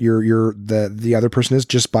the other person is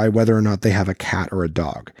just by whether or not they have a cat or a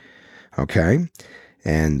dog. Okay.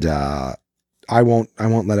 And, I won't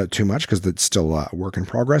let out too much because it's still a work in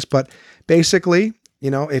progress, but basically,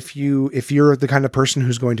 if you're the kind of person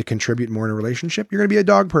who's going to contribute more in a relationship, you're going to be a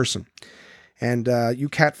dog person. And, you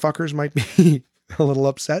cat fuckers might be a little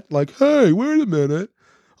upset. Like, hey, wait a minute.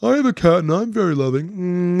 I have a cat and I'm very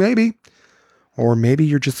loving. Maybe. Or maybe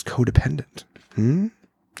you're just codependent.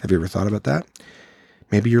 Have you ever thought about that?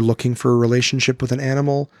 Maybe you're looking for a relationship with an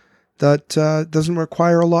animal that doesn't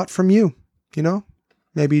require a lot from you.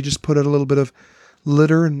 Maybe you just put out a little bit of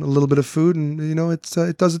litter and a little bit of food and,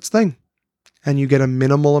 it does its thing. And you get a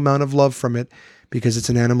minimal amount of love from it because it's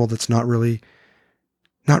an animal that's not really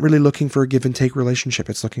looking for a give and take relationship.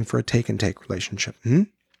 It's looking for a take and take relationship.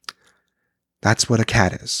 That's what a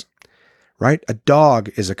cat is, right? A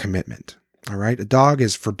dog is a commitment. All right. A dog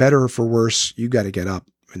is, for better or for worse, you got to get up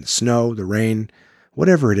in the snow, the rain,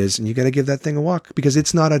 whatever it is. And you got to give that thing a walk because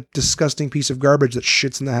it's not a disgusting piece of garbage that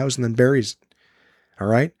shits in the house and then buries it. All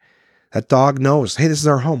right. That dog knows, hey, this is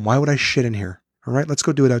our home. Why would I shit in here? All right. Let's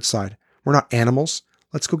go do it outside. We're not animals.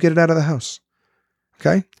 Let's go get it out of the house.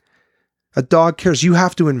 Okay. A dog cares. You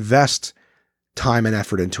have to invest time and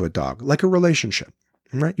effort into a dog, like a relationship,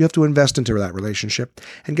 right? You have to invest into that relationship.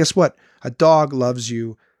 And guess what? A dog loves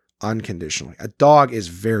you unconditionally. A dog is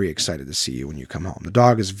very excited to see you when you come home. The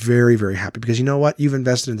dog is very, very happy because you know what? You've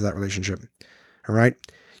invested into that relationship. All right.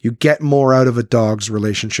 You get more out of a dog's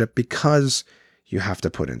relationship because you have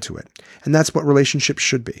to put into it. And that's what relationships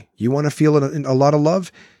should be. You want to feel a lot of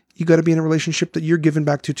love. You got to be in a relationship that you're giving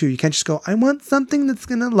back to too. You can't just go, I want something that's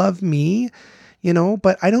going to love me,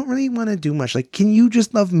 but I don't really want to do much. Like, can you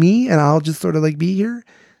just love me and I'll just sort of like be here?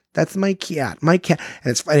 That's my cat. And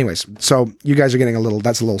it's, anyways, so you guys are getting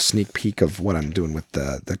that's a little sneak peek of what I'm doing with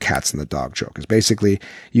the cats and the dog joke. Is basically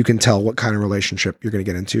you can tell what kind of relationship you're going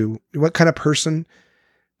to get into, what kind of person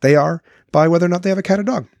they are by whether or not they have a cat or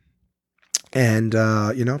dog. And,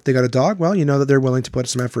 if they got a dog, well, you know that they're willing to put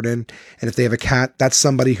some effort in. And if they have a cat, that's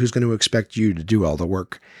somebody who's going to expect you to do all the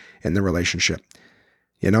work in the relationship,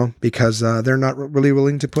 because they're not really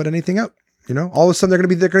willing to put anything out. All of a sudden they're going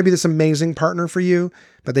to be this amazing partner for you,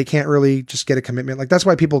 but they can't really just get a commitment. Like, that's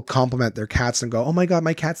why people compliment their cats and go, oh my God,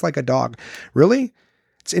 my cat's like a dog. Really?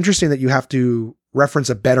 It's interesting that you have to reference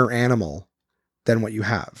a better animal than what you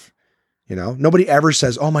have. Nobody ever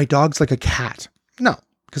says, oh, my dog's like a cat. No,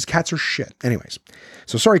 because cats are shit. Anyways.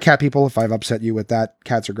 So sorry, cat people, if I've upset you with that.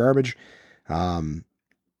 Cats are garbage. I'm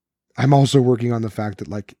also working on the fact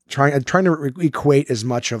that trying to equate as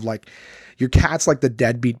much of your cat's like the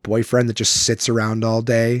deadbeat boyfriend that just sits around all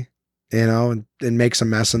day, and makes a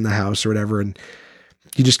mess in the house or whatever. And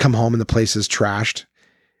you just come home and the place is trashed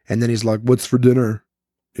And then he's like, what's for dinner?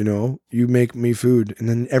 You know, you make me food. And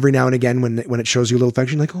then every now and again, when it shows you a little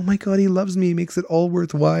affection, you're like, oh my God, he loves me. He makes it all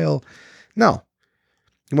worthwhile. No.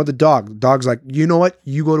 You want the dog. The dog's like, you know what?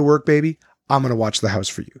 You go to work, baby. I'm going to watch the house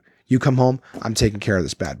for you. You come home. I'm taking care of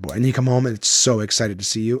this bad boy. And you come home and it's so excited to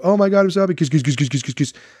see you. Oh my God, I'm so happy. Kiss, kiss, kiss, kiss, kiss, kiss,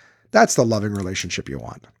 kiss. That's the loving relationship you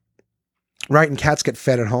want. Right? And cats get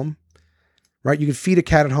fed at home. Right? You can feed a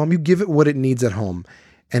cat at home. You give it what it needs at home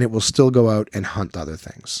and it will still go out and hunt other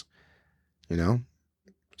things. You know?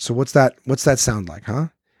 So what's that sound like, huh?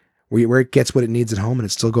 Where it gets what it needs at home and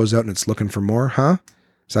it still goes out and it's looking for more, huh?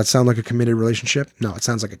 Does that sound like a committed relationship? No, it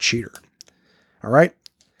sounds like a cheater. All right?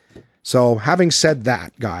 So having said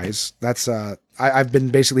that, guys, that's I've been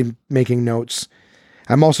basically making notes.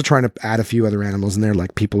 I'm also trying to add a few other animals in there,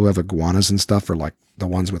 like people who have iguanas and stuff, or like the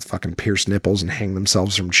ones with fucking pierced nipples and hang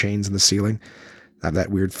themselves from chains in the ceiling. Have that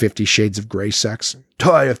weird 50 Shades of Grey sex.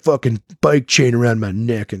 Tie a fucking bike chain around my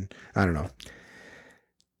neck and I don't know.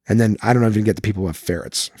 And then I don't even get the people who have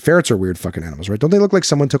ferrets. Ferrets are weird fucking animals, right? Don't they look like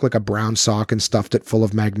someone took like a brown sock and stuffed it full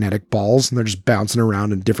of magnetic balls and they're just bouncing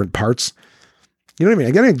around in different parts? You know what I mean?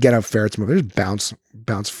 I gotta get out ferrets. They just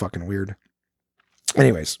bounce fucking weird.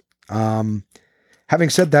 Anyways, having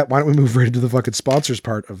said that, why don't we move right into the fucking sponsors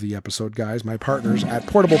part of the episode, guys? My partners at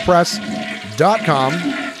portablepress.com.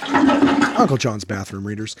 Uncle John's Bathroom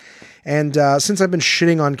Readers. And since I've been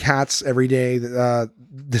shitting on cats every day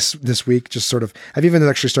this week, just sort of, I've even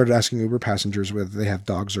actually started asking Uber passengers whether they have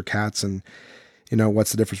dogs or cats and, you know,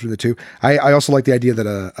 what's the difference between the two. I also like the idea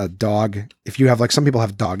that a dog, if you have like, some people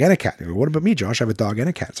have a dog and a cat. What about me, Josh? I have a dog and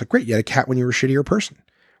a cat. It's like, great. You had a cat when you were a shittier person,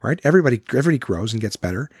 right? Everybody grows and gets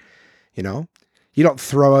better. You know, you don't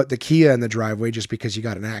throw out the Kia in the driveway just because you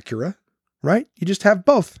got an Acura, right? You just have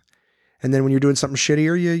both. And then when you're doing something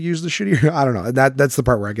shittier, you use the shittier. I don't know. That's the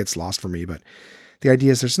part where it gets lost for me. But the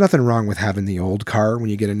idea is there's nothing wrong with having the old car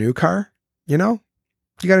when you get a new car. You know,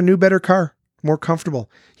 you got a new, better car, more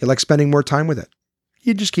comfortable. You like spending more time with it.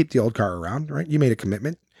 You just keep the old car around, right? You made a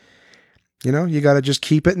commitment. You know, you got to just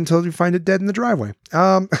keep it until you find it dead in the driveway.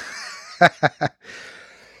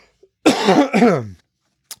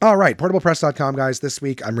 All right, portablepress.com, guys. This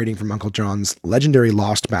week, I'm reading from Uncle John's Legendary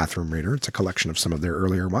Lost Bathroom Reader. It's a collection of some of their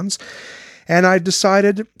earlier ones. And I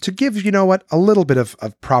decided to give, you know what, a little bit of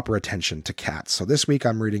proper attention to cats. So this week,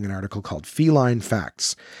 I'm reading an article called Feline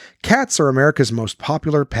Facts. Cats are America's most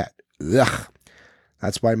popular pet. Ugh.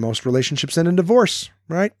 That's why most relationships end in divorce,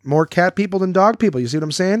 right? More cat people than dog people. You see what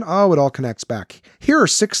I'm saying? Oh, it all connects back. Here are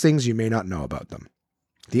 6 things you may not know about them.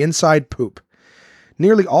 The inside poop.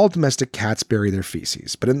 Nearly all domestic cats bury their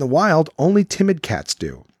feces, but in the wild, only timid cats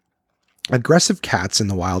do. Aggressive cats in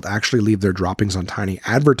the wild actually leave their droppings on tiny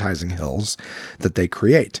advertising hills that they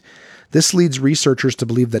create. This leads researchers to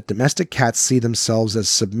believe that domestic cats see themselves as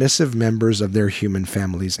submissive members of their human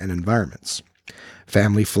families and environments.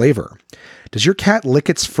 Family flavor. Does your cat lick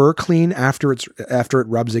its fur clean after it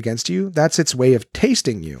rubs against you? That's its way of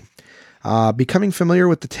tasting you. Becoming familiar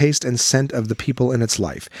with the taste and scent of the people in its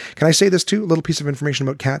life. Can I say this too? A little piece of information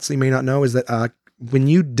about cats that you may not know is that when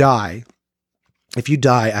you die, if you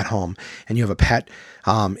die at home and you have a pet,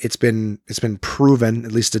 it's been proven,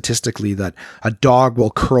 at least statistically, that a dog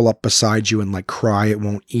will curl up beside you and like cry. It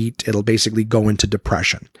won't eat. It'll basically go into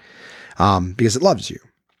depression because it loves you.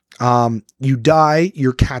 You die,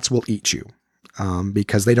 your cats will eat you.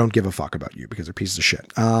 Because they don't give a fuck about you because they're pieces of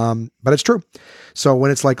shit. But it's true. So when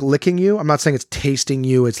it's like licking you, I'm not saying it's tasting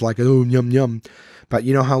you. It's like, oh, yum, yum. But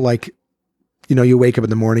you know how like, you know, you wake up in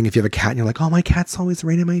the morning, if you have a cat and you're like, oh, my cat's always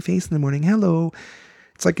right in my face in the morning. Hello.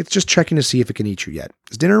 It's like, it's just checking to see if it can eat you yet.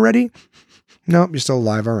 Is dinner ready? No, you're still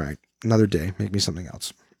alive. All right. Another day. Make me something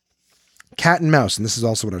else. Cat and mouse. And this is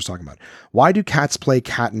also what I was talking about. Why do cats play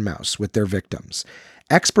cat and mouse with their victims?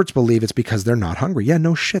 Experts believe it's because they're not hungry. Yeah,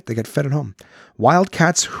 no shit. They get fed at home. Wild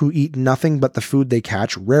cats who eat nothing but the food they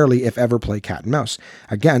catch rarely, if ever, play cat and mouse.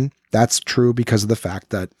 Again, that's true because of the fact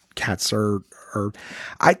that cats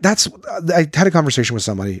I had a conversation with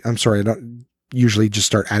somebody. I'm sorry. I don't usually just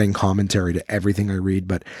start adding commentary to everything I read,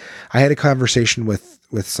 but I had a conversation with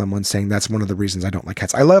someone saying that's one of the reasons I don't like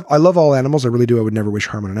cats. I love all animals. I really do. I would never wish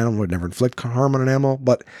harm on an animal. I would never inflict harm on an animal,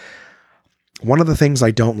 but one of the things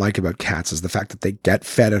I don't like about cats is the fact that they get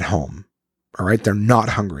fed at home. All right. They're not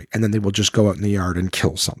hungry. And then they will just go out in the yard and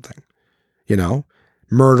kill something, you know,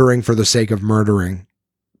 murdering for the sake of murdering,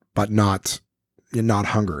 but not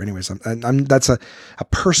hunger. Anyways, that's a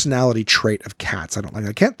personality trait of cats.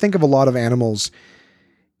 I can't think of a lot of animals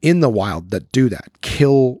in the wild that do that,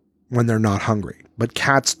 kill when they're not hungry, but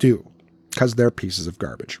cats do because they're pieces of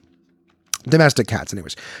garbage. Domestic cats,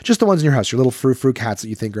 anyways. Just the ones in your house, your little frou-frou cats that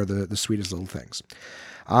you think are the sweetest little things.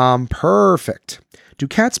 Perfect. Do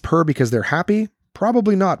cats purr because they're happy?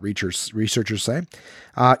 Probably not, researchers say.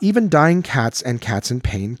 Even dying cats and cats in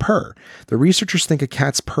pain purr. The researchers think a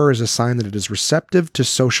cat's purr is a sign that it is receptive to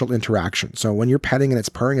social interaction. So when you're petting and it's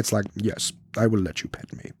purring, it's like, yes, I will let you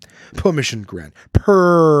pet me. Permission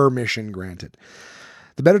granted.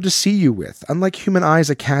 The better to see you with. Unlike human eyes,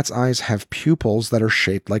 a cat's eyes have pupils that are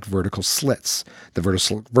shaped like vertical slits. The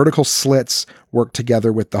vertical slits work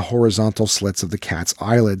together with the horizontal slits of the cat's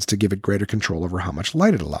eyelids to give it greater control over how much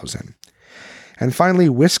light it allows in. And finally,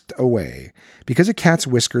 whisked away. Because a cat's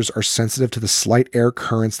whiskers are sensitive to the slight air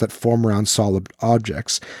currents that form around solid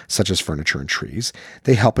objects, such as furniture and trees,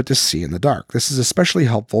 they help it to see in the dark. This is especially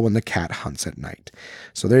helpful when the cat hunts at night.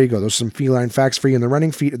 So there you go. Those are some feline facts for you. And the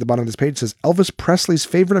running feet at the bottom of this page says Elvis Presley's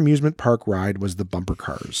favorite amusement park ride was the bumper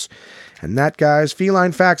cars. And that, guys,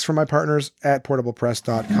 feline facts from my partners at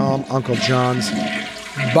portablepress.com. Uncle John's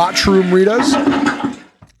Botchroom Readers.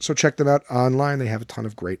 So check them out online. They have a ton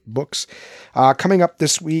of great books. Coming up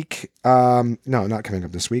this week, no, not coming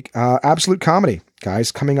up this week, Absolute Comedy.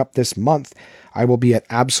 Guys, coming up this month, I will be at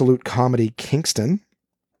Absolute Comedy Kingston,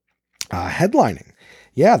 headlining.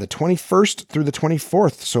 Yeah, the 21st through the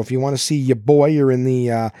 24th. So if you want to see your boy, you're in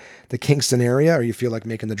the Kingston area, or you feel like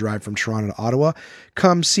making the drive from Toronto to Ottawa,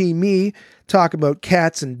 come see me talk about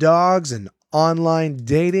cats and dogs and online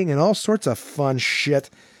dating and all sorts of fun shit.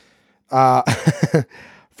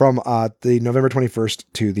 From the November 21st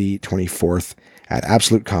to the 24th at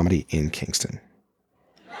Absolute Comedy in Kingston.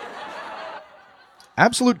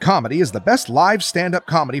 Absolute Comedy is the best live stand-up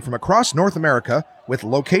comedy from across North America, with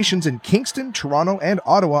locations in Kingston, Toronto, and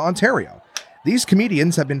Ottawa, Ontario. These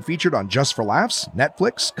comedians have been featured on Just for Laughs,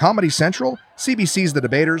 Netflix, Comedy Central, CBC's The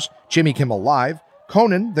Debaters, Jimmy Kimmel Live,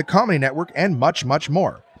 Conan, The Comedy Network, and much, much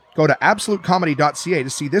more. Go to absolutecomedy.ca to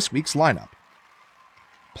see this week's lineup.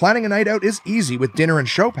 Planning a night out is easy with dinner and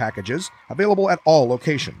show packages available at all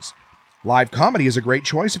locations. Live comedy is a great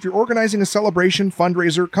choice if you're organizing a celebration,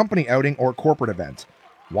 fundraiser, company outing, or corporate event.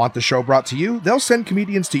 Want the show brought to you? They'll send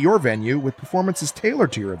comedians to your venue with performances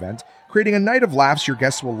tailored to your event, creating a night of laughs your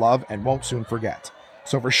guests will love and won't soon forget.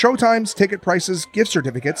 So for showtimes, ticket prices, gift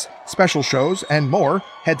certificates, special shows, and more,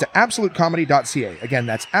 head to absolutecomedy.ca. Again,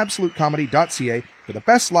 that's absolutecomedy.ca for the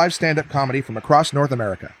best live stand-up comedy from across North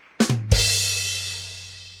America.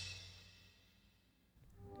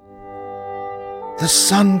 The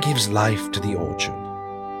sun gives life to the orchard.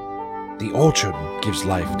 The orchard gives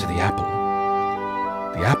life to the apple.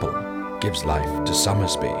 The apple gives life to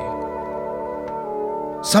Somersby.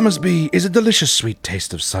 Somersby is a delicious sweet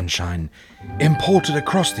taste of sunshine, imported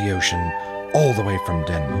across the ocean all the way from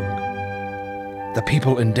Denmark. The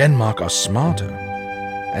people in Denmark are smarter,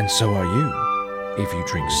 and so are you, if you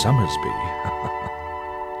drink Somersby.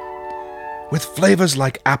 With flavors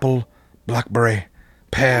like apple, blackberry,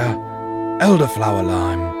 pear, elderflower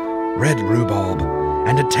lime, red rhubarb,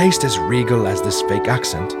 and a taste as regal as this fake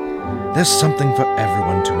accent, there's something for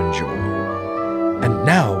everyone to enjoy. And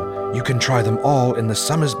now you can try them all in the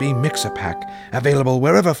Somersby Mixer Pack, available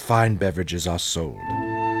wherever fine beverages are sold.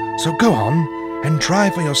 So go on and try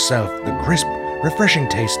for yourself the crisp, refreshing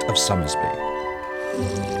taste of Somersby.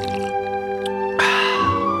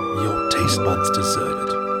 Your taste buds deserve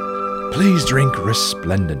it. Please drink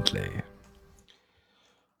resplendently.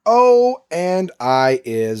 Oh, and I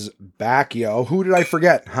is back, yo. Who did I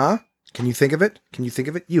forget, huh? Can you think of it?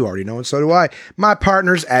 You already know, and so do I. My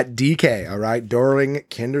partners at DK, all right? Dorling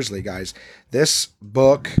Kindersley, guys. This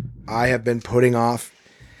book I have been putting off,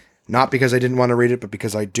 not because I didn't want to read it, but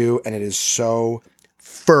because I do, and it is so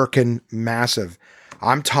firkin' massive.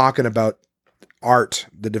 I'm talking about Art,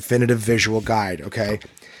 the Definitive Visual Guide, okay?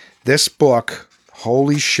 This book,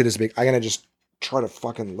 holy shit, is big. I'm going to just try to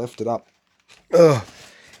fucking lift it up. Ugh.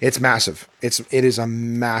 It's massive. It is a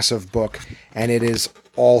massive book, and it is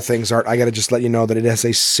all things art. I got to just let you know that it has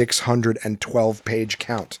a 612 page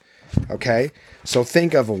count. Okay? So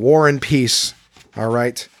think of War and Peace, all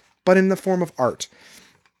right? But in the form of art.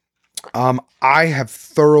 I have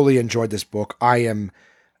thoroughly enjoyed this book. I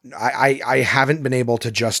haven't been able to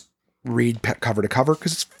just read cover to cover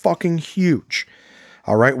because it's fucking huge.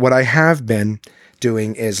 All right? What I have been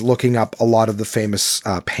doing is looking up a lot of the famous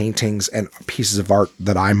paintings and pieces of art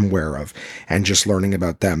that I'm aware of and just learning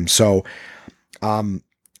about them. So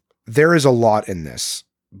there is a lot in this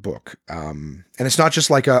book. And it's not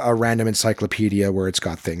just like a random encyclopedia where it's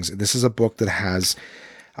got things. This is a book that has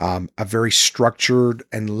a very structured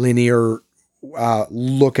and linear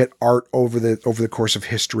look at art over the course of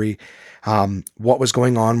history, what was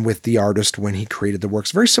going on with the artist when he created the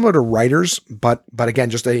works. Very similar to writers, but again,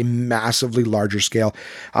 just a massively larger scale.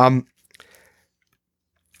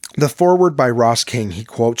 The foreword by Ross King, he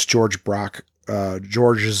quotes Georges Braque,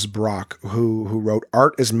 who wrote,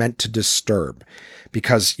 "Art is meant to disturb,"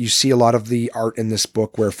 because you see a lot of the art in this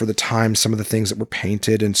book where for the time, some of the things that were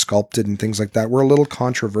painted and sculpted and things like that were a little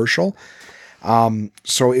controversial.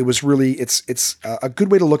 So it was really, it's a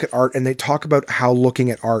good way to look at art. And they talk about how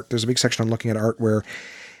looking at art, there's a big section on looking at art where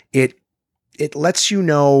it lets you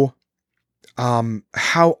know,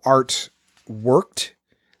 how art worked.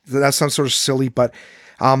 That sounds sort of silly, but,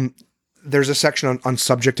 there's a section on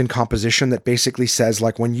subject and composition that basically says,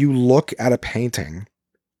 like, when you look at a painting,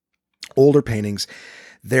 older paintings,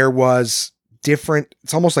 there was different,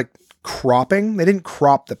 it's almost like cropping. They didn't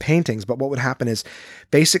crop the paintings, but what would happen is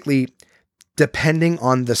basically, depending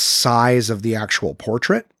on the size of the actual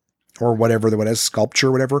portrait or whatever, what is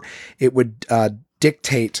sculpture, whatever, it would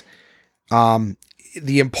dictate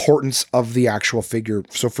the importance of the actual figure.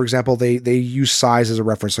 So for example, they use size as a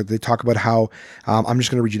reference. Like they talk about how, I'm just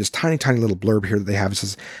going to read you this tiny, tiny little blurb here that they have. It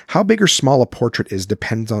says, how big or small a portrait is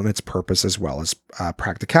depends on its purpose as well as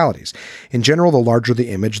practicalities. In general, the larger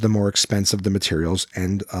the image, the more expensive the materials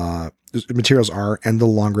are, and the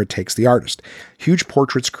longer it takes the artist. Huge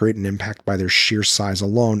portraits create an impact by their sheer size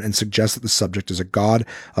alone and suggest that the subject is a god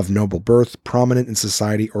of noble birth, prominent in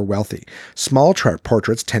society, or wealthy. Small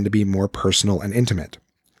portraits tend to be more personal and intimate.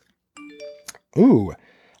 Ooh,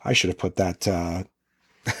 I should have put that, I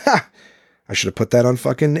should have put that on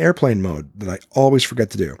fucking airplane mode that I always forget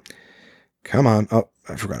to do. Come on. Oh,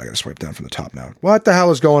 I forgot I got to swipe down from the top now. What the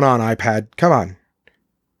hell is going on, iPad? Come on.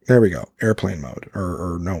 There we go. Airplane mode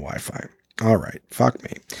or no Wi-Fi. All right. Fuck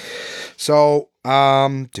me. So,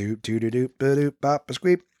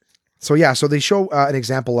 So yeah, so they show an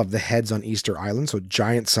example of the heads on Easter Island. So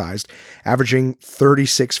giant sized, averaging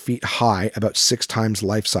 36 feet high, about 6 times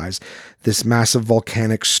life size. This massive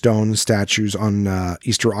volcanic stone statues on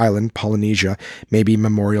Easter Island, Polynesia, may be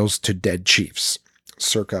memorials to dead chiefs,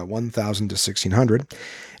 circa 1000 to 1600.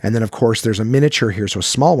 And then of course there's a miniature here. So a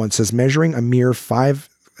small one. It says measuring a mere 5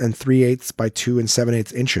 3/8 by 2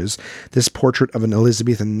 7/8 inches, this portrait of an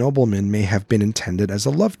Elizabethan nobleman may have been intended as a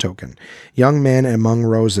love token. Young Man Among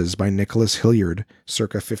Roses by Nicholas Hilliard,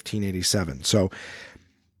 circa 1587. So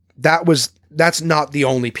that's not the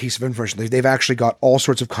only piece of information. They've actually got all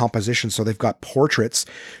sorts of compositions. So they've got portraits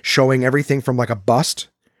showing everything from like a bust,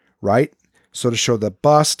 right? So to show the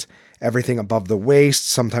bust, everything above the waist,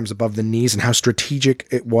 sometimes above the knees, and how strategic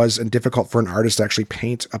it was and difficult for an artist to actually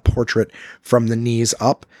paint a portrait from the knees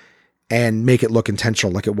up and make it look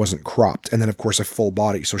intentional, like it wasn't cropped. And then of course a full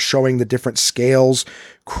body. So showing the different scales,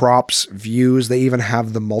 crops, views. They even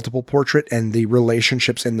have the multiple portrait and the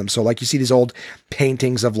relationships in them. So like you see these old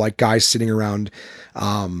paintings of like guys sitting around,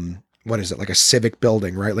 what is it? Like a civic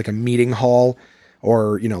building, right? Like a meeting hall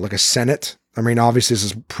or, you know, like a Senate. I mean, obviously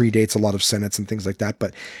this predates a lot of senates and things like that,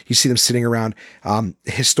 but you see them sitting around,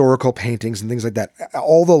 historical paintings and things like that.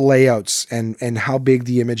 All the layouts and how big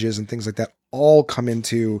the image is and things like that all come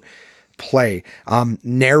into play.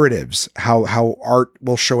 Narratives, how art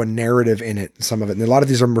will show a narrative in it, some of it. And a lot of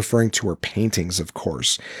these I'm referring to are paintings, of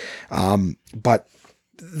course. But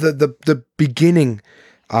the beginning,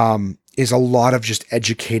 is a lot of just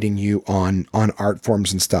educating you on art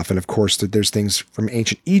forms and stuff. And of course, there's things from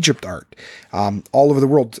ancient Egypt art, all over the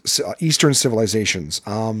world, Eastern civilizations,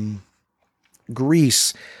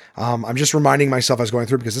 Greece. I'm just reminding myself as going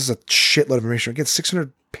through, because this is a shitload of information. Again,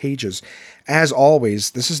 600 pages. As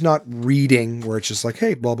always, this is not reading where it's just like,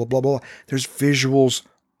 hey, blah, blah, blah, blah. There's visuals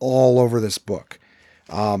all over this book.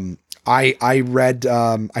 I read,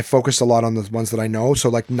 I focused a lot on the ones that I know. So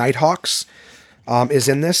like Nighthawks, is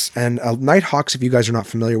in this, and Nighthawks, if you guys are not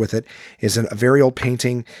familiar with it, is a very old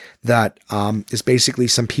painting that is basically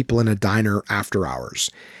some people in a diner after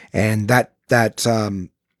hours, and that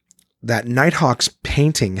Nighthawks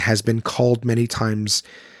painting has been called many times.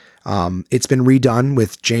 It's been redone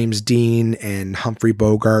with James Dean and Humphrey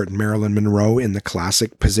Bogart and Marilyn Monroe in the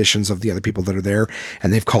classic positions of the other people that are there.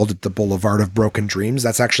 And they've called it the Boulevard of Broken Dreams.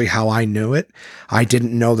 That's actually how I knew it. I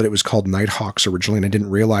didn't know that it was called Nighthawks originally, and I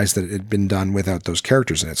didn't realize that it had been done without those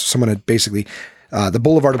characters in it. So someone had basically, the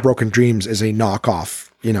Boulevard of Broken Dreams is a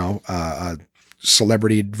knockoff, a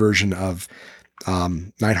celebrity version of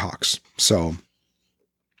Nighthawks. So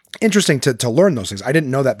interesting to learn those things. I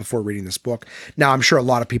didn't know that before reading this book. Now, I'm sure a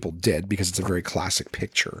lot of people did, because it's a very classic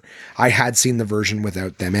picture. I had seen the version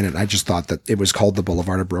without them in it. I just thought that it was called The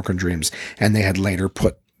Boulevard of Broken Dreams, and they had later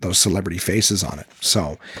put those celebrity faces on it.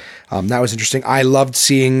 So that was interesting. I loved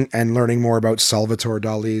seeing and learning more about Salvatore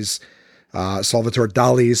Dali's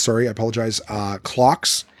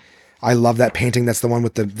clocks. I love that painting. That's the one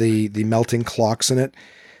with the melting clocks in it.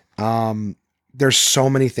 There's so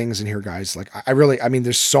many things in here, guys. Like I mean,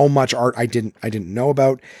 there's so much art I didn't know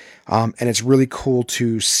about. And it's really cool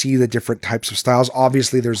to see the different types of styles.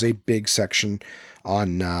 Obviously there's a big section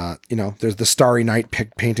on, there's the Starry Night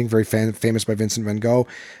painting, very famous by Vincent van Gogh.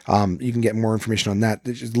 You can get more information on that.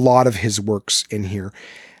 There's a lot of his works in here.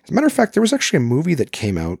 As a matter of fact, there was actually a movie that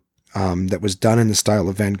came out that was done in the style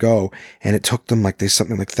of Van Gogh, and it took them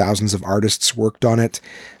something like thousands of artists worked on it.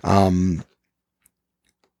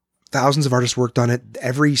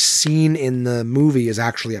 Every scene in the movie is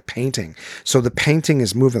actually a painting. So the painting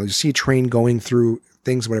is moving. You see a train going through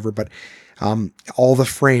things, whatever, but all the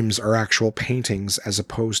frames are actual paintings as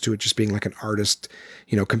opposed to it just being like an artist,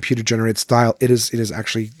 computer generated style. It is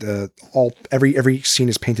actually every scene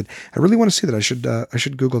is painted. I really want to see that. I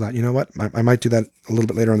should Google that. You know what? I might do that a little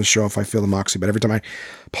bit later on the show if I feel the moxie, but every time I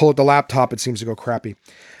pull out the laptop, it seems to go crappy.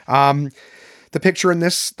 The picture in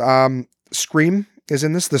this, Scream is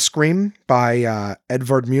in this, The Scream by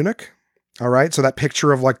Edvard Munich. All right. So that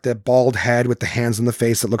picture of like the bald head with the hands in the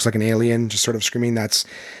face that looks like an alien just sort of screaming, that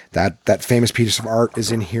famous piece of art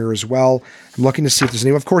is in here as well. I'm looking to see if there's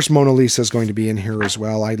any, of course, Mona Lisa is going to be in here as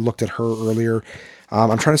well. I looked at her earlier.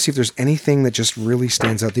 I'm trying to see if there's anything that just really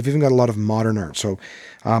stands out. They've even got a lot of modern art. So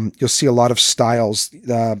you'll see a lot of styles,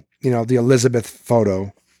 the Elizabeth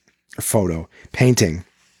photo painting,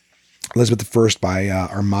 Elizabeth I by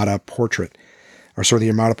Armada Portrait. The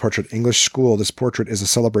Armada Portrait English School. This portrait is a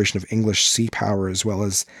celebration of English sea power as well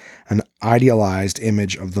as an idealized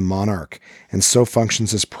image of the monarch, and so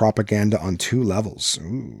functions as propaganda on two levels.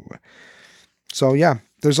 Ooh. So yeah,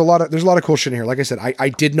 there's a lot of cool shit in here. Like I said, I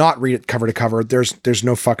did not read it cover to cover. There's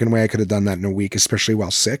no fucking way I could have done that in a week, especially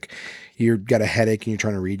while sick. You get a headache and you're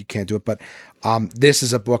trying to read, you can't do it. But this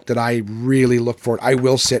is a book that I really look forward. I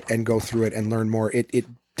will sit and go through it and learn more. It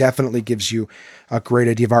definitely gives you a great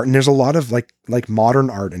idea of art, and there's a lot of like modern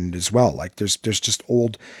art in it as well. Like there's just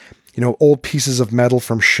old pieces of metal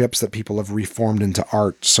from ships that people have reformed into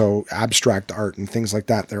art. So abstract art and things like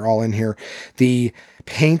that, they're all in here. The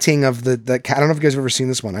painting of the cat, I don't know if you guys have ever seen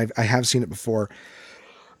this one. I have seen it before.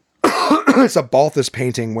 It's a Balthus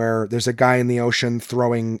painting where there's a guy in the ocean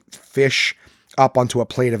throwing fish up onto a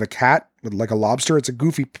plate of a cat with like a lobster. It's a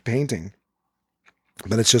goofy painting.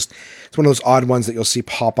 But it's one of those odd ones that you'll see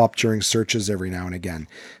pop up during searches every now and again.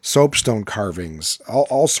 Soapstone carvings,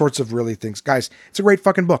 all sorts of really things. Guys, it's a great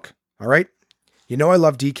fucking book. All right. I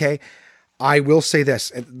love DK. I will say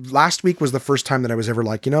this. Last week was the first time that I was ever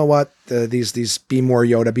like, you know what? These Be More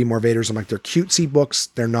Yoda, Be More Vaders. I'm like, they're cutesy books.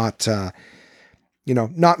 They're not,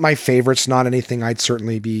 not my favorites, not anything I'd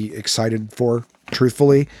certainly be excited for,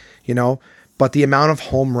 truthfully, but the amount of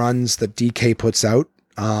home runs that DK puts out,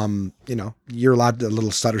 you're allowed to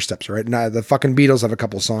little stutter steps, right? Now the fucking Beatles have a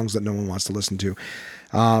couple songs that no one wants to listen to.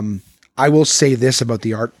 I will say this about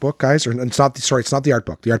the art book, guys, it's not the art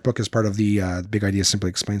book. The art book is part of the Big Ideas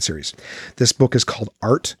Simply Explained series. This book is called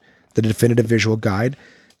Art, the Definitive Visual Guide.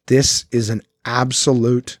 This is an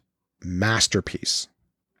absolute masterpiece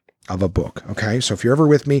of a book. Okay. So if you're ever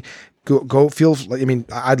with me, go feel,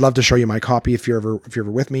 I'd love to show you my copy if you're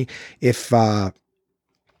ever with me. If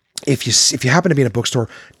you happen to be in a bookstore,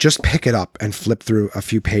 just pick it up and flip through a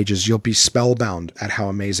few pages. You'll be spellbound at how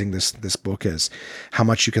amazing this book is, how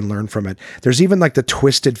much you can learn from it. There's even like the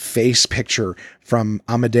twisted face picture from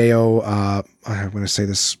Amedeo. I'm going to say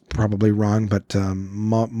this probably wrong, but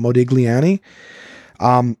Modigliani.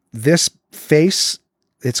 This face,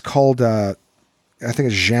 it's called, I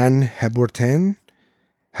think it's Jean Hébuterne.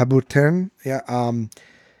 Yeah.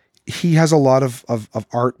 He has a lot of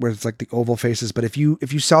art where it's like the oval faces, but if you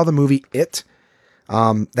saw the movie It,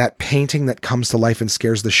 that painting that comes to life and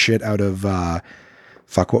scares the shit out of,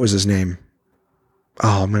 what was his name?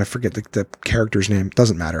 Oh, I'm going to forget the character's name.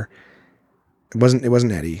 Doesn't matter. It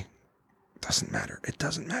wasn't Eddie. Doesn't matter. It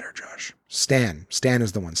doesn't matter, Josh. Stan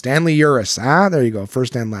is the one. Stanley Uris. There you go.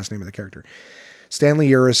 First and last name of the character. Stanley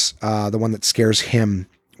Uris, the one that scares him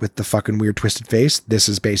with the fucking weird twisted face. This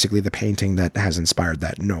is basically the painting that has inspired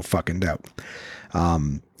that, no fucking doubt.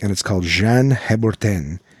 And it's called Jean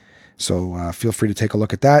Hébuterne. So feel free to take a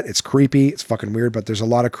look at that. It's creepy. It's fucking weird, but there's a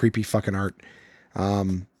lot of creepy fucking art.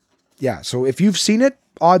 Yeah. So if you've seen it,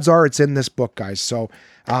 odds are it's in this book, guys. So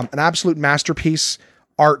an absolute masterpiece.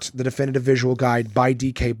 Art, the Definitive Visual Guide by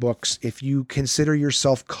DK Books. If you consider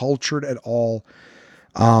yourself cultured at all,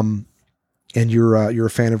 and you're a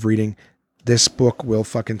fan of reading, this book will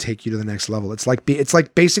fucking take you to the next level. It's like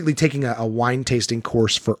basically taking a wine tasting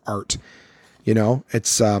course for art. You know,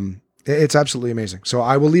 it's absolutely amazing. So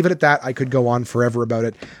I will leave it at that. I could go on forever about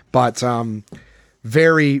it, but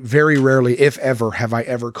very, very rarely, if ever, have I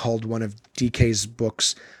ever called one of DK's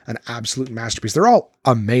books an absolute masterpiece. They're all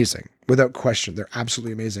amazing, without question. They're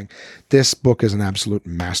absolutely amazing. This book is an absolute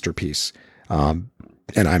masterpiece.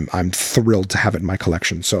 And I'm thrilled to have it in my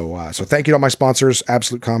collection. So thank you to all my sponsors,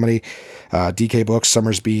 Absolute Comedy, DK Books,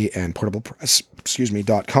 Summersby, and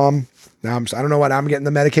PortablePress.com. Now I don't know what, I'm getting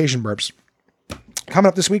the medication burps. Coming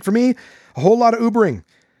up this week for me, a whole lot of Ubering.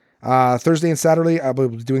 Thursday and Saturday, I'll be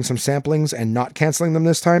doing some samplings and not canceling them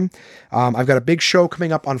this time. I've got a big show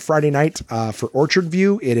coming up on Friday night for Orchard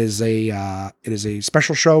View. It is a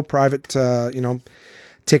special show, private,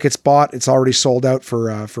 tickets bought. It's already sold out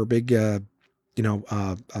for big,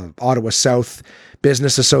 Ottawa South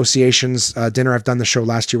Business Association's dinner. I've done the show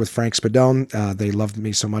last year with Frank Spadone. They loved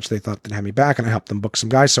me so much they thought they'd have me back, and I helped them book some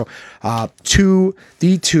guys. So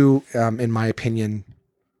the two, in my opinion,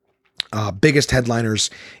 biggest headliners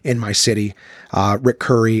in my city, Rick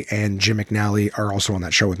Curry and Jim McNally are also on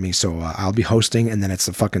that show with me. So I'll be hosting, and then it's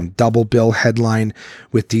a fucking double bill headline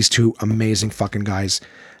with these two amazing fucking guys.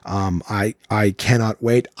 I cannot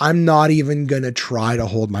wait. I'm not even going to try to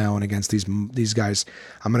hold my own against these guys.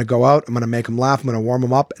 I'm going to go out, I'm going to make them laugh, I'm going to warm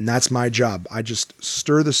them up, and that's my job. I just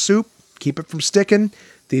stir the soup, keep it from sticking.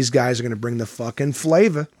 These guys are going to bring the fucking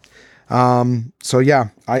flavor. So yeah,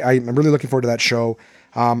 I'm really looking forward to that show.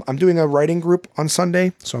 I'm doing a writing group on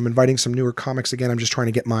Sunday, so I'm inviting some newer comics again. I'm just trying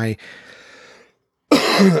to get my,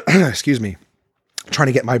 trying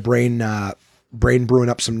to get my brain brewing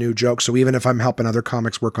up some new jokes. So even if I'm helping other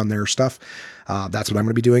comics work on their stuff, that's what I'm going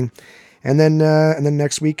to be doing. And then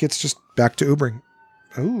next week, it's just back to Ubering.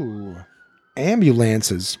 Ooh,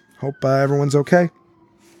 ambulances. Hope everyone's okay.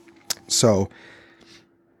 So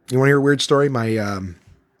you want to hear a weird story?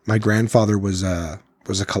 My grandfather was a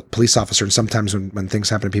police officer, and sometimes when things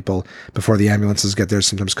happen to people before the ambulances get there,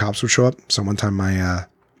 sometimes cops would show up. So one time and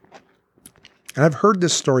I've heard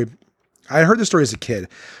this story. I heard this story as a kid.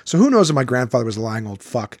 So who knows if my grandfather was a lying old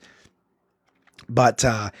fuck. But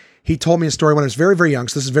he told me a story when I was very, very young.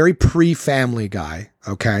 So this is very pre-Family Guy.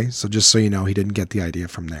 Okay. So just so you know, he didn't get the idea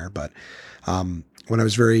from there. But when I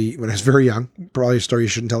was very young, probably a story you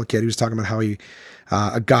shouldn't tell a kid. He was talking about how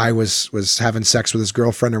a guy was having sex with his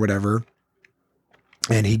girlfriend or whatever.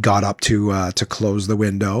 And he got up to close the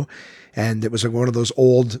window, and it was like one of those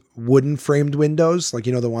old wooden framed windows, like,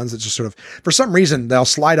 the ones that just sort of, for some reason, they'll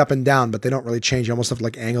slide up and down, but they don't really change. You almost have to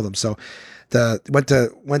like angle them. So went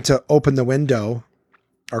to open the window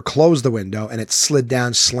or close the window, and it slid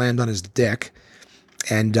down, slammed on his dick,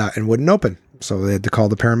 and wouldn't open. So they had to call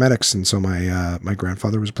the paramedics. And so my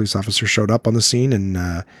grandfather was a police officer, showed up on the scene,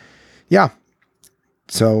 and yeah.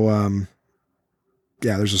 So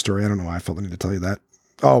yeah, there's a story. I don't know why I felt the need to tell you that.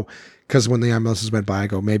 Oh, because when the ambulances went by, I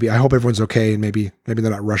go, I hope everyone's okay, and maybe they're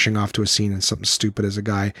not rushing off to a scene and something stupid as a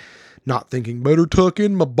guy not thinking, better tuck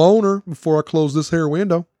in my boner before I close this here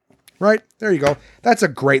window. Right? There you go. That's a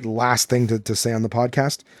great last thing to say on the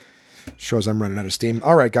podcast. Shows I'm running out of steam.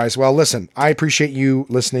 All right, guys. Well, listen, I appreciate you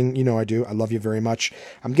listening. You know I do. I love you very much.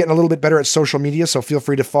 I'm getting a little bit better at social media, so feel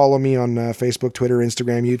free to follow me on Facebook, Twitter,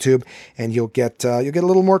 Instagram, YouTube, and you'll get a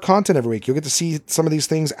little more content every week. You'll get to see some of these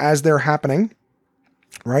things as they're happening.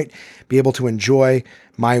 Right? Be able to enjoy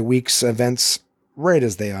my week's events right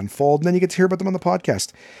as they unfold, and then you get to hear about them on the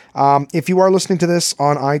podcast. If you are listening to this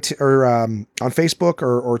on on Facebook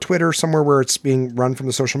or Twitter, somewhere where it's being run from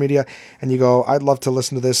the social media, and you go, I'd love to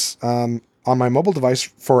listen to this on my mobile device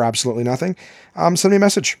for absolutely nothing, send me a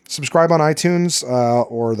message. Subscribe on iTunes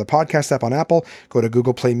or the podcast app on Apple. Go to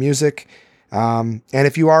Google Play Music. And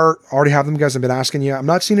if you already have them, guys, I've been asking you, I'm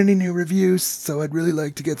not seeing any new reviews, so I'd really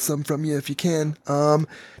like to get some from you if you can.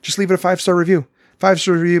 Just leave it a 5-star review.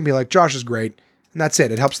 5-star review and be like, Josh is great. And that's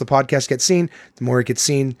it. It helps the podcast get seen. The more it gets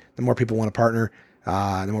seen, the more people want to partner.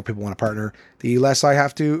 The less I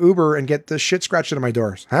have to Uber and get the shit scratched out of my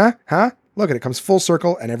doors. Huh? Look at it. Comes full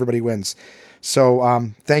circle and everybody wins.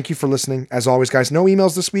 So thank you for listening. As always, guys, no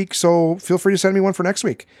emails this week, so feel free to send me one for next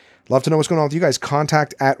week. Love to know what's going on with you guys.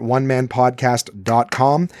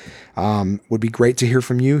 contact@onemanpodcast.com. Would be great to hear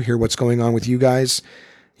from you, hear what's going on with you guys.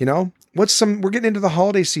 We're getting into the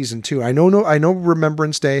holiday season too. I know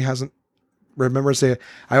Remembrance Day. I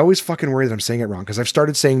always fucking worry that I'm saying it wrong because I've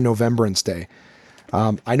started saying Novembrance Day.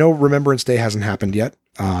 I know Remembrance Day hasn't happened yet.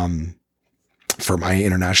 For my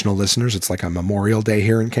international listeners, it's like a Memorial Day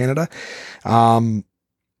here in Canada.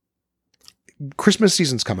 Christmas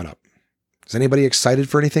season's coming up. Is anybody excited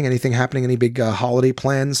for anything? Anything happening? Any big holiday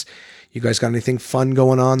plans? You guys got anything fun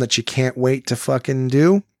going on that you can't wait to fucking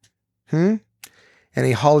do?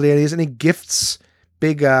 Any holiday ideas? Any gifts?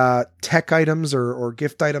 Big tech items or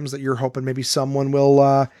gift items that you're hoping maybe someone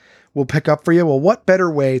will pick up for you? Well, what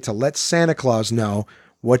better way to let Santa Claus know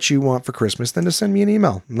what you want for Christmas than to send me an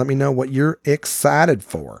email and let me know what you're excited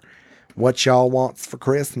for, what y'all want for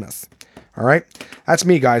Christmas. All right. That's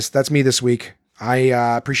me, guys. That's me this week. I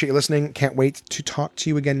appreciate you listening. Can't wait to talk to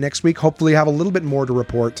you again next week. Hopefully have a little bit more to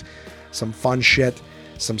report. Some fun shit,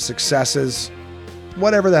 some successes,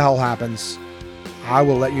 whatever the hell happens, I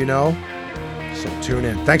will let you know. So tune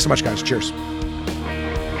in. Thanks so much, guys. Cheers.